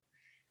irrelevant.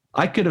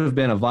 I could have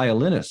been a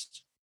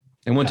violinist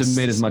and wouldn't have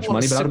made as much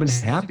money, but I'd have been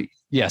happy.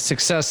 Yeah,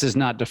 success is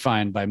not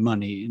defined by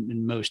money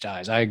in most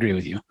eyes. I agree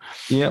with you.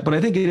 Yeah, but I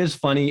think it is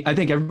funny. I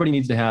think everybody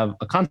needs to have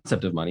a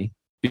concept of money,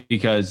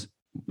 because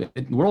the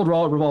world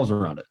revolves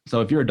around it. So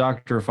if you're a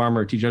doctor, a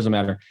farmer, a teacher, doesn't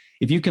matter.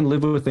 If you can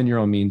live within your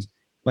own means.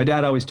 My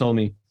dad always told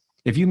me,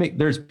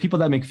 there's people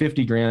that make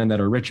 50 grand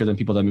that are richer than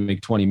people that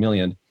make 20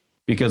 million,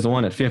 because the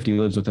one at 50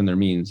 lives within their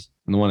means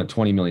and the one at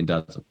 20 million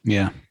doesn't.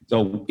 Yeah.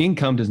 So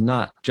income does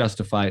not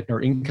justify,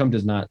 or income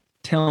does not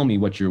tell me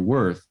what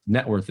your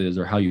net worth is,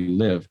 or how you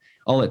live.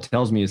 All it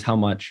tells me is how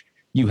much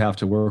you have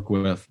to work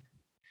with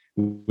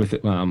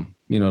it, to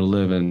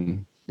live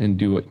and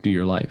do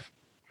your life.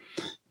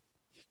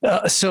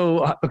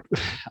 So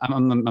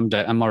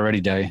I'm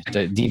already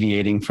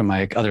deviating from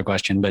my other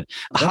question, but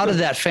how did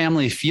that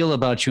family feel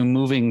about you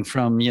moving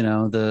from,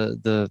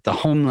 the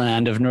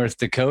homeland of North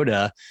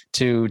Dakota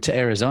to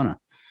Arizona?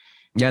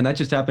 Yeah. And that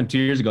just happened 2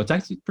 years ago. It's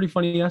actually pretty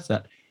funny you asked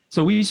that.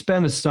 So we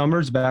spend the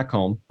summers back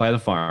home by the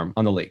farm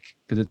on the lake,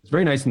 because it's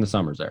very nice in the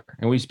summers there.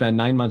 And we spend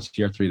 9 months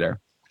here, 3 there.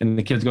 And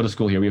the kids go to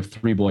school here. We have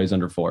 3 boys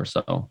under 4.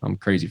 So I'm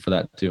crazy for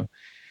that too.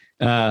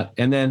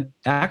 And then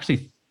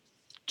actually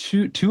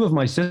two of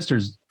my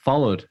sisters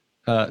followed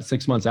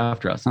 6 months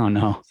after us. Oh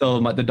no.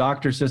 So the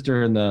doctor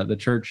sister and the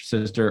church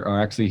sister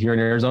are actually here in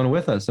Arizona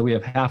with us. So we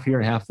have half here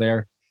and half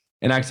there.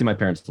 And actually my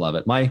parents love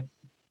it.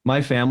 My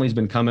family's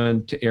been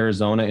coming to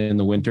Arizona in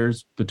the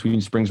winters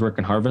between Springs Work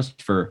and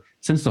Harvest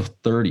since the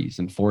 30s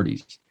and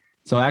 40s.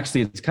 So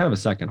actually it's kind of a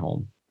second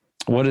home.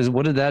 What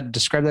did that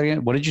describe that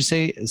again? What did you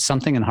say?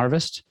 Something in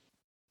Harvest?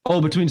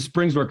 Oh, between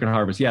Springs Work and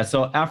Harvest. Yeah.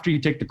 So after you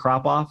take the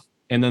crop off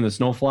and then the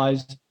snow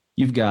flies,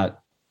 you've got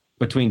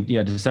between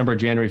December,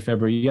 January,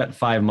 February, you got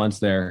 5 months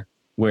there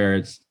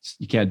where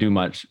you can't do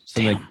much.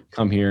 So They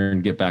come here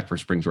and get back for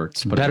Springs Work.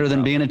 It's better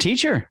than being a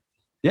teacher.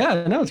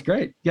 Yeah, no, it's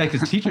great. Yeah,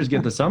 because teachers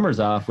get the summers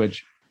off,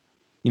 which,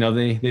 they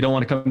don't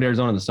want to come to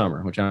Arizona in the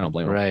summer, which I don't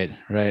blame them.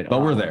 Right.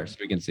 But we're there, so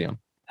we can see them.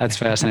 That's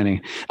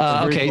fascinating.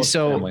 Okay,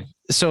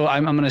 so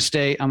I'm going to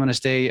stay down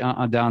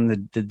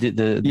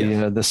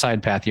the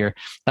side path here.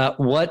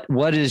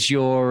 What is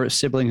your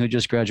sibling who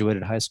just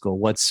graduated high school?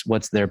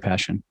 What's their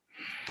passion?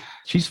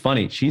 She's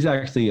funny. She's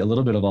actually a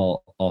little bit of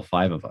all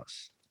 5 of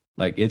us.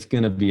 Like, it's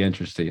going to be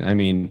interesting. I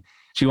mean,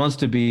 she wants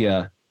to be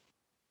I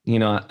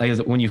guess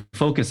when you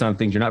focus on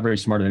things, you're not very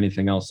smart at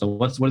anything else. So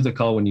what is it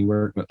called when you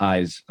work with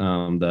eyes? She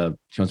wants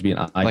to be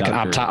an eye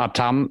doctor.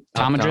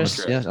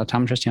 Optometrist. Yeah,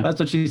 optometrist. Yeah, that's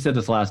what she said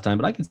this last time.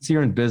 But I can see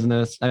her in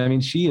business. I mean,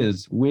 she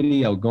is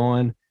witty,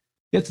 outgoing.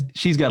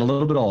 She's got a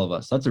little bit of all of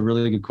us. That's a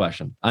really good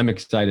question. I'm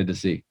excited to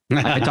see.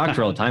 I talk to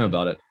her all the time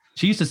about it.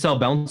 She used to sell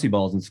bouncy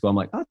balls in school. I'm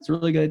like, oh, that's a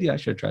really good idea. I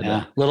should have tried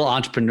that. Little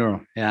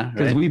entrepreneur. Yeah.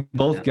 Because we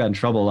both got in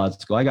trouble a lot at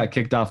school. I got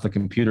kicked off the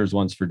computers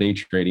once for day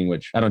trading,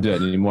 which I don't do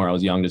it anymore. I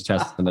was young, just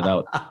testing it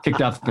out.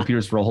 Kicked off the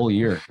computers for a whole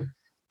year.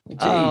 Jeez,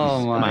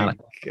 oh my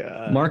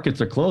God.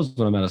 Markets are closed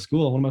when I'm out of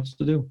school. What am I supposed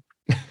to do?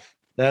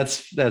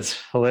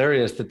 That's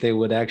hilarious that they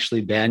would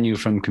actually ban you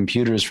from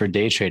computers for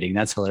day trading.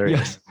 That's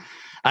hilarious.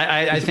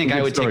 Yeah. I think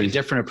I would take a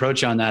different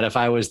approach on that if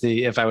I was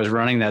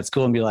running that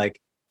school and be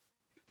like,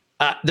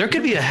 there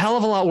could be a hell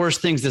of a lot worse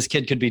things this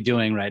kid could be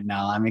doing right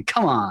now. I mean,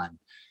 come on.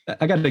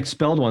 I got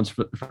expelled once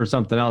for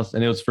something else,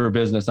 and it was for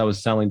business. I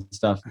was selling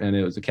stuff, and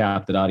it was a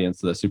captive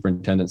audience. The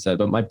superintendent said,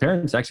 but my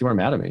parents actually weren't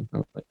mad at me. I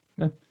was like,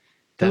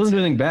 it wasn't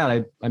anything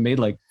bad. I made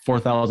like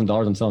 $4,000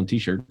 on selling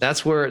t-shirts.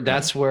 That's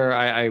where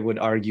I would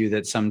argue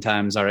that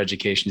sometimes our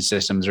education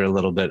systems are a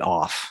little bit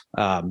off.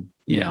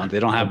 They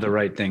don't have the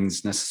right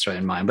things necessarily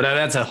in mind, but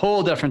that's a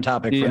whole different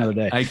topic for another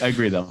day. I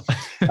agree though.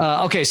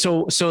 Okay.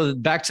 So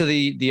back to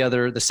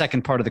the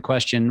second part of the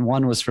question.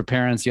 One was for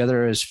parents. The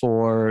other is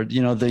for,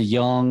 the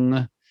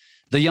young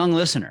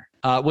listener,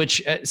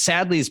 which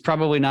sadly is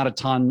probably not a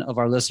ton of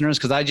our listeners.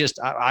 Cause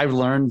I've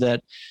learned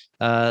that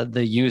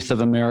the youth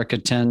of America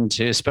tend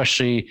to,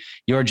 especially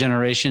your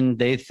generation,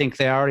 they think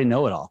they already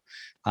know it all.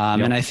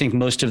 And I think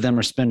most of them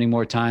are spending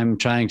more time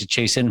trying to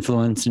chase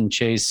influence and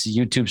chase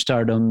YouTube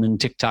stardom and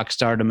TikTok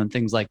stardom and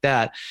things like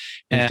that.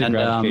 Instant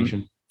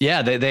gratification.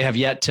 They have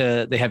yet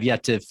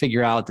to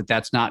figure out that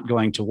that's not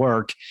going to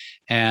work,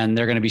 and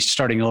they're going to be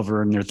starting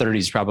over in their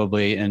 30s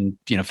probably, and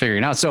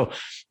figuring out. So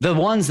the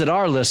ones that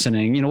are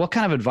listening, what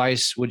kind of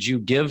advice would you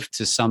give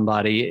to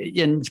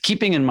somebody? And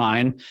keeping in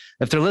mind,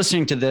 if they're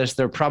listening to this,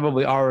 they're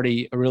probably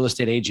already a real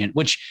estate agent,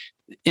 which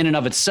in and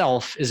of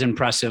itself is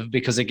impressive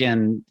because,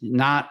 again,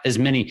 not as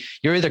many.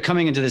 You're either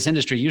coming into this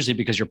industry usually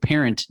because your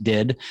parent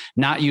did,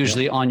 not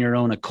usually on your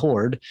own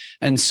accord.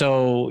 And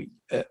so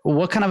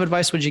what kind of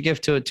advice would you give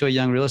to a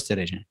young real estate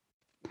agent?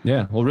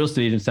 Yeah. Well, real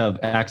estate agents have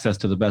access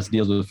to the best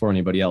deals before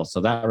anybody else.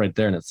 So that right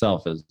there in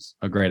itself is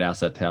a great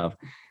asset to have.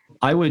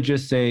 I would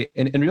just say,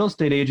 and real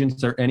estate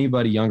agents or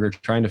anybody younger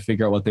trying to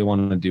figure out what they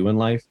want to do in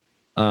life.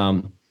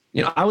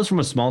 I was from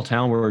a small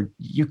town where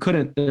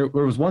there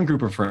was one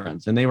group of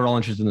friends and they were all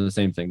interested in the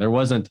same thing. There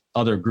wasn't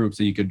other groups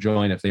that you could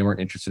join if they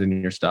weren't interested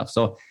in your stuff.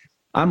 So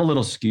I'm a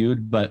little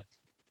skewed, but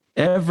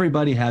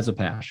everybody has a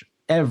passion.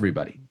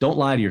 Everybody. Don't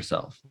lie to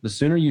yourself. The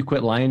sooner you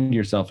quit lying to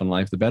yourself in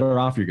life, the better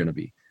off you're going to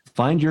be.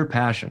 Find your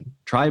passion.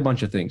 Try a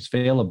bunch of things.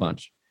 Fail a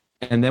bunch.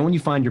 And then when you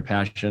find your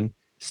passion,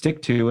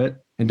 stick to it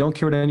and don't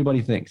care what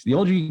anybody thinks. The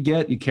older you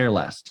get, you care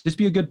less. Just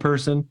be a good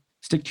person.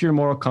 Stick to your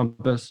moral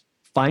compass.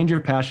 Find your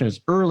passion as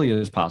early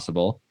as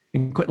possible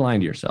and quit lying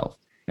to yourself,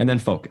 and then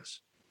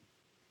focus.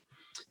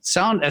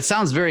 It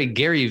sounds very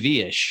Gary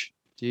V-ish.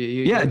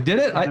 Did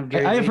it?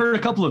 I have heard a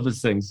couple of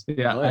his things.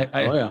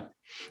 Yeah.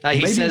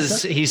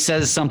 He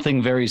says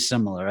something very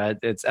similar.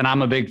 And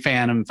I'm a big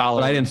fan and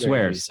follow. But I didn't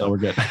swear, so we're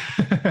good.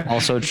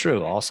 Also true.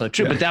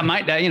 Yeah. But that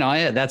might,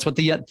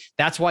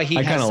 that's why he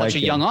has such a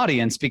young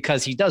audience,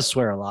 because he does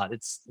swear a lot.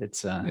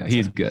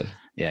 He's good.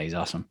 Yeah, he's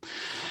awesome.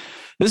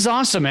 This is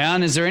awesome,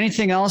 man. Is there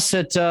anything else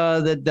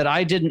that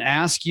I didn't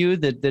ask you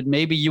that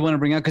maybe you want to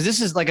bring up? Because this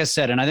is, like I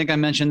said, and I think I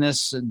mentioned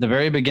this at the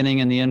very beginning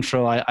in the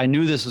intro, I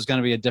knew this was going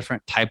to be a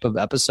different type of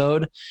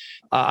episode.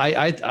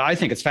 I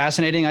think it's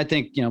fascinating. I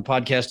think,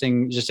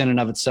 podcasting just in and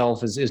of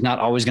itself is not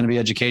always going to be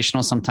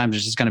educational. Sometimes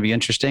it's just going to be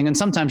interesting. And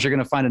sometimes you're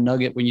going to find a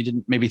nugget when you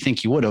didn't maybe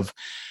think you would have.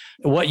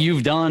 What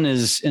you've done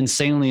is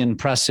insanely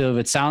impressive.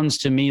 It sounds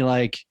to me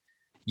like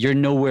you're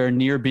nowhere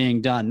near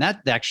being done.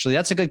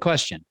 That's a good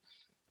question.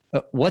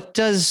 What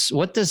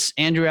does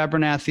Andrew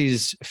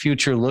Abernathy's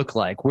future look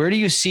like? Where do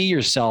you see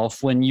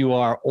yourself when you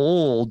are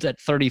old at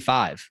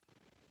 35?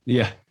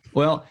 Yeah.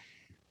 Well,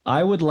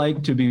 I would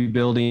like to be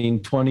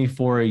building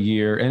 24 a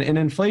year, and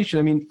inflation.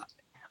 I mean,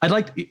 I'd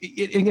like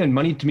again,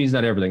 money to me is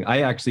not everything.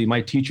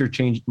 My teacher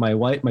changed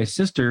my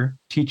sister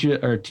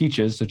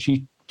teaches, so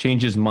she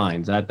changes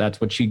minds.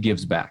 That's what she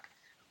gives back.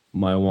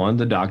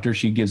 The doctor,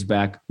 she gives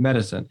back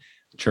medicine.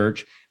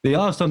 Church, they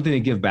all have something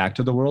to give back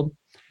to the world.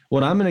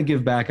 What I'm going to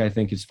give back, I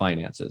think, is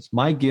finances.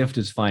 My gift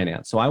is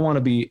finance. So I want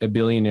to be a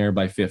billionaire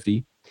by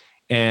 50,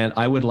 and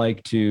I would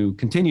like to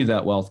continue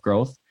that wealth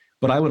growth,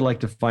 but I would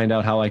like to find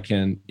out how I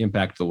can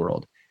impact the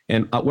world.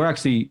 And we're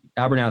actually,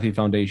 Abernathy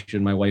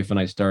Foundation, my wife and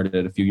I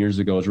started a few years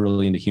ago, is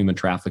really into human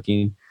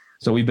trafficking.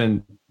 So we've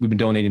been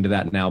donating to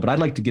that now, but I'd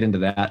like to get into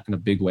that in a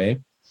big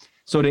way.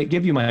 So to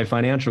give you my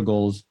financial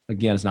goals,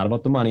 again, it's not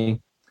about the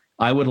money.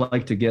 I would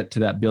like to get to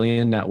that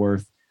billion net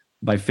worth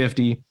by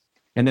 50.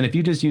 And then if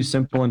you just use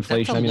simple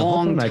inflation, that's a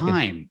long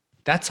time.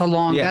 That's a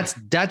long,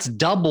 that's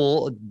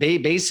double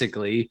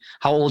basically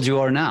how old you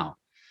are now.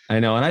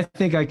 I know. And I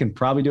think I can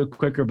probably do it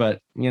quicker,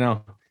 but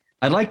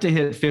I'd like to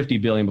hit 50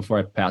 billion before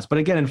I pass. But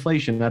again,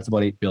 inflation, that's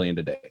about 8 billion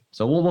today.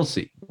 So we'll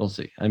see. We'll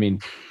see. I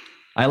mean,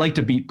 I like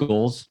to beat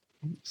goals.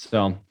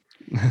 So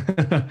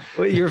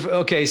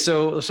okay.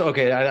 So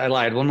okay. I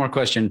lied. One more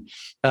question.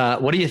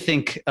 What do you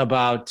think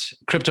about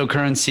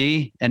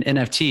cryptocurrency and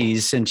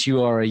NFTs, since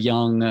you are a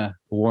young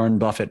Warren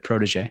Buffett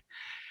protege?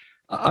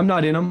 I'm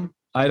not in them.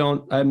 I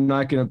don't know. I'm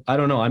not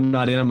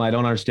in them. I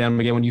don't understand them.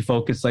 Again, when you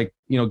focus,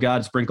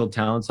 God sprinkled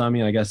talents on me,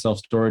 and I guess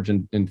self-storage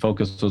and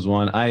focus was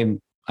one.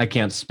 I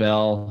can't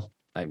spell.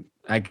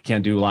 I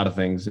can't do a lot of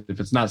things. If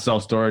it's not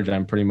self-storage,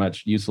 I'm pretty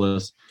much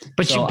useless.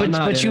 But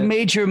you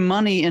made your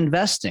money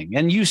investing,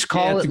 and you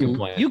call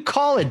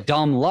it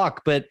dumb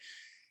luck. But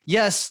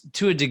yes,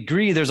 to a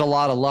degree, there's a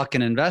lot of luck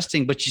in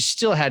investing, but you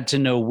still had to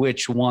know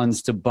which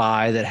ones to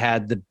buy that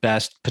had the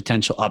best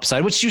potential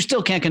upside, which you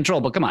still can't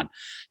control. But come on,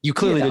 you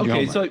clearly did your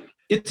homework. So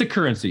it's a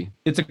currency.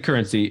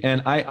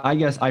 And I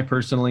guess I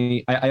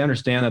personally, I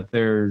understand that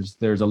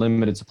there's a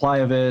limited supply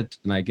of it,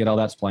 and I get all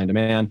that supply and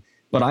demand.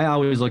 But I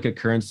always look at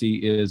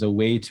currency as a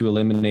way to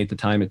eliminate the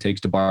time it takes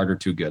to barter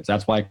two goods.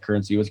 That's why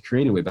currency was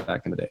created way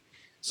back in the day.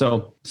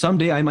 So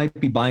someday I might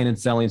be buying and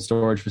selling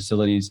storage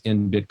facilities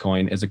in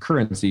Bitcoin as a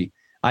currency.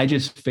 I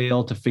just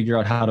fail to figure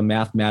out how to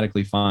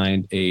mathematically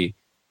find a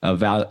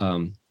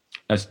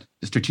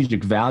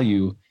strategic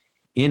value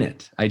in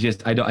it. I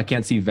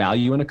can't see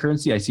value in a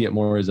currency. I see it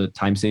more as a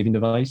time-saving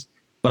device.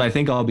 But I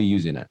think I'll be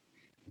using it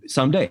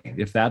someday.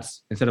 If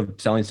that's, instead of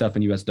selling stuff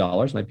in US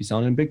dollars, I might be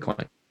selling in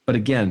Bitcoin. But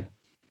again,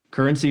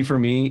 currency for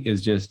me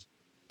is just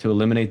to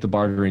eliminate the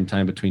bartering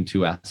time between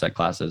two asset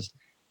classes.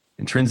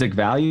 Intrinsic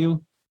value,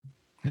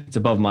 it's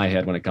above my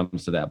head when it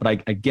comes to that.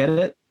 But I get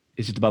it.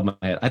 It's just above my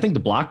head. I think the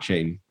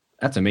blockchain,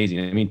 that's amazing.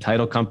 I mean,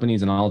 title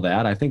companies and all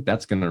that, I think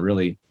that's going to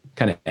really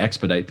kind of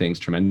expedite things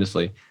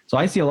tremendously. So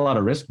I see a lot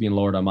of risk being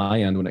lowered on my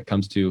end when it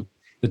comes to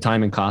the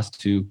time and cost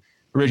to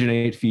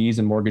originate fees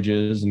and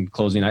mortgages and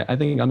closing. I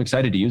think I'm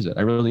excited to use it.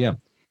 I really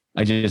am.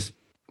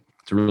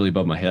 It's really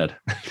above my head.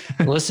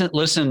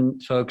 Listen,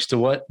 folks, to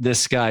what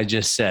this guy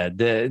just said.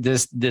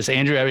 This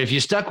Andrew, if you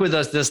stuck with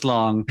us this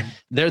long,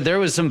 there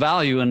was some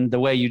value in the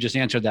way you just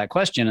answered that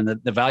question. And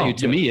the value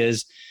to me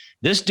is,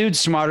 this dude's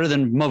smarter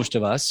than most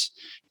of us.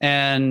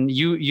 And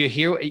you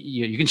hear,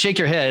 you can shake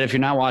your head if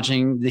you're not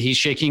watching. He's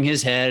shaking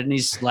his head and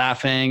he's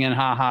laughing and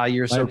haha,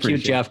 you're so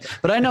cute,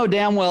 Jeff. But I know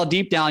damn well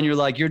deep down you're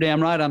like, you're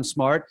damn right, I'm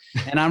smart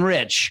and I'm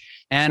rich.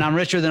 And I'm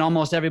richer than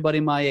almost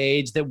everybody my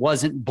age that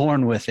wasn't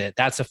born with it.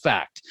 That's a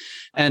fact.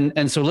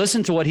 And so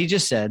listen to what he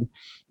just said.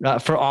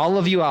 For all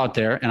of you out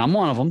there, and I'm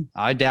one of them,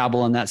 I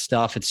dabble in that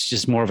stuff. It's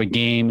just more of a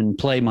game and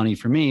play money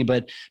for me.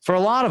 But for a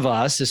lot of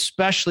us,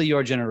 especially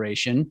your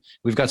generation,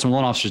 we've got some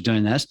loan officers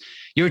doing this.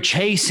 You're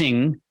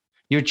chasing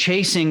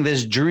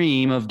this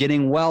dream of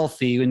getting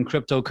wealthy in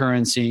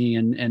cryptocurrency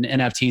and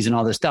NFTs and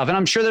all this stuff. And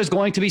I'm sure there's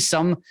going to be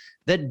some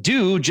that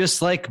do,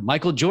 just like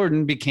Michael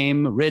Jordan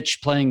became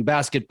rich playing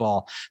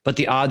basketball. But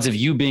the odds of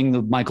you being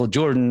the Michael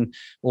Jordan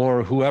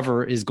or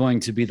whoever is going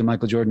to be the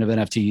Michael Jordan of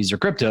NFTs or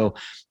crypto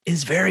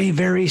is very,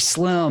 very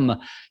slim.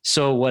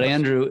 So what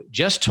Andrew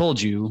just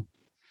told you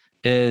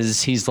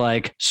is he's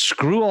like,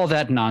 screw all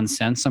that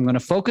nonsense. I'm going to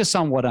focus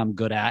on what I'm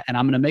good at, and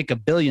I'm going to make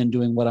 $1 billion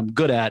doing what I'm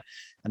good at.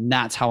 And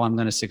that's how I'm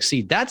going to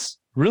succeed. That's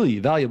really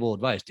valuable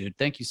advice, dude.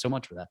 Thank you so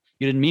much for that.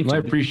 You didn't mean to. I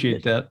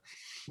appreciate that.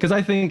 Because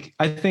I think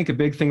a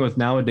big thing with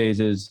nowadays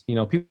is,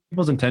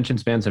 people's attention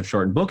spans have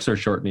shortened. Books are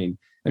shortening.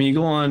 I mean, you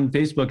go on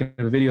Facebook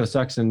and a video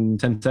sucks in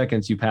 10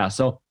 seconds, you pass.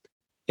 So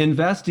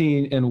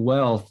investing in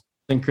wealth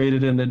and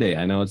created in a day.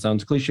 I know it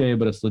sounds cliche,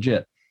 but it's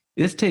legit.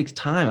 This takes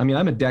time. I mean,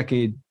 I'm a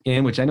decade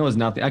in, which I know is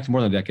nothing, actually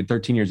more than a decade,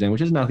 13 years in,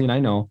 which is nothing I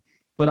know,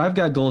 but I've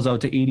got goals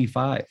out to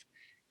 85.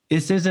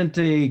 This isn't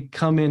a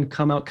come in,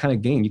 come out kind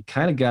of game. You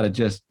kind of got to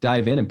just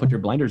dive in and put your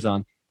blinders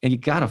on, and you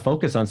got to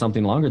focus on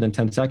something longer than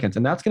 10 seconds.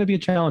 And that's going to be a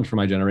challenge for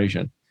my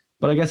generation,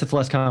 but I guess it's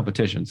less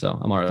competition. So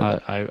I'm all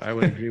right. I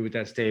would agree with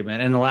that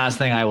statement. And the last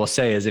thing I will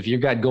say is if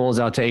you've got goals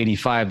out to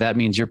 85, that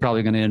means you're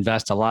probably going to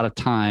invest a lot of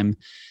time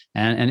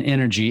and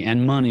energy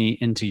and money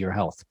into your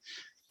health.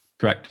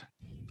 Correct.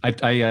 I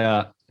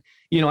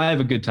have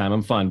a good time.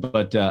 I'm fun,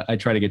 but I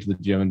try to get to the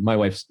gym, and my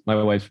wife,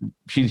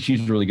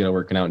 she's really good at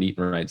working out and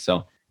eating right.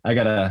 So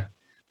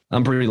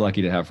I'm pretty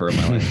lucky to have her in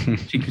my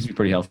life. She keeps me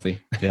pretty healthy.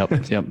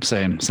 Yep.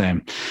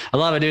 Same. I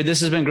love it, dude. This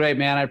has been great,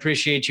 man. I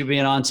appreciate you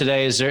being on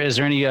today. Is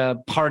there any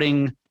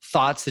parting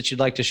thoughts that you'd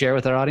like to share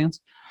with our audience?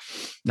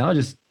 No,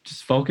 just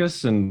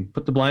focus and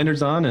put the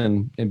blinders on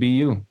and be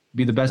you.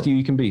 Be the best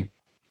you can be.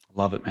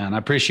 Love it, man. I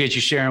appreciate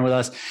you sharing with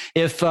us.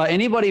 If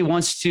anybody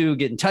wants to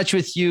get in touch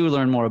with you,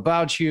 learn more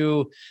about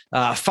you,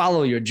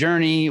 follow your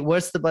journey,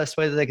 what's the best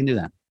way that they can do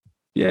that?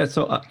 Yeah.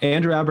 So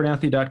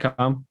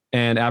AndrewAbernathy.com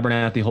and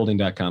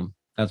AbernathyHolding.com.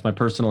 That's my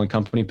personal and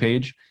company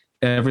page.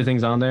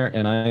 Everything's on there,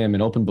 and I am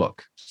an open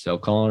book. So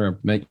call or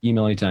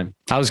email anytime.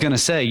 I was going to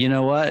say, you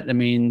know what? I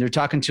mean, they're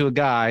talking to a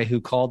guy who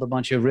called a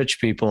bunch of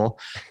rich people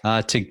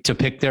to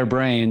pick their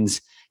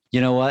brains. You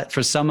know what?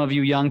 For some of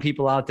you young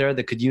people out there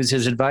that could use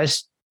his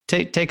advice,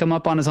 take him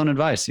up on his own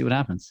advice. See what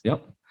happens.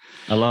 Yep.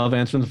 I love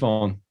answering the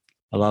phone.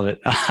 I love it.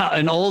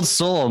 An old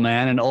soul,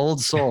 man. An old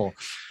soul.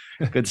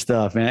 Good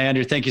stuff, man.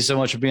 Andrew, thank you so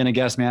much for being a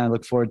guest, man. I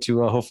look forward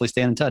to hopefully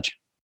staying in touch.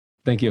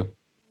 Thank you.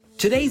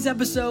 Today's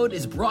episode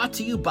is brought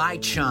to you by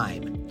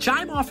Chime.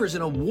 Chime offers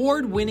an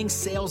award-winning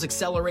sales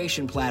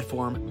acceleration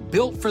platform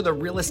built for the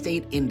real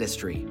estate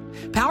industry.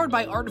 Powered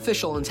by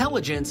artificial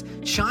intelligence,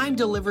 Chime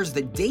delivers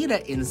the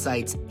data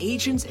insights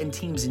agents and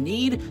teams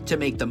need to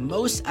make the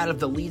most out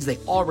of the leads they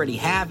already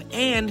have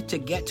and to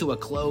get to a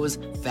close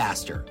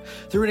faster.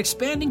 Through an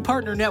expanding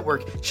partner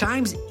network,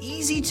 Chime's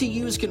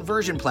easy-to-use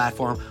conversion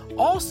platform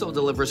also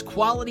delivers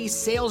quality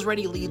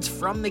sales-ready leads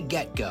from the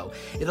get-go.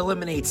 It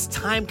eliminates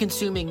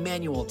time-consuming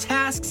manual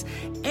tasks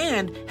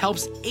and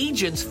helps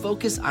agents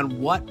focus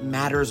on what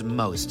matters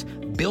most,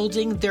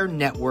 building their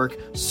network,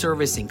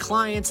 servicing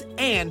clients,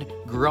 and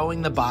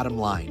growing the bottom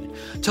line.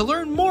 To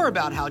learn more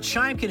about how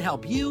Chime can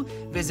help you,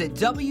 visit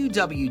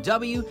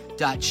www.chime.me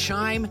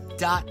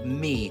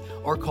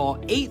or call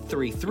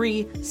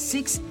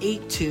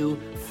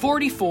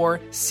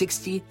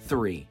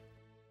 833-682-4463.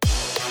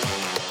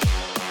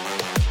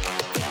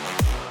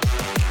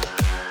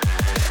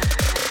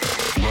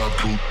 Lab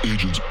Coat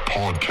Agents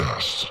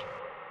Podcast.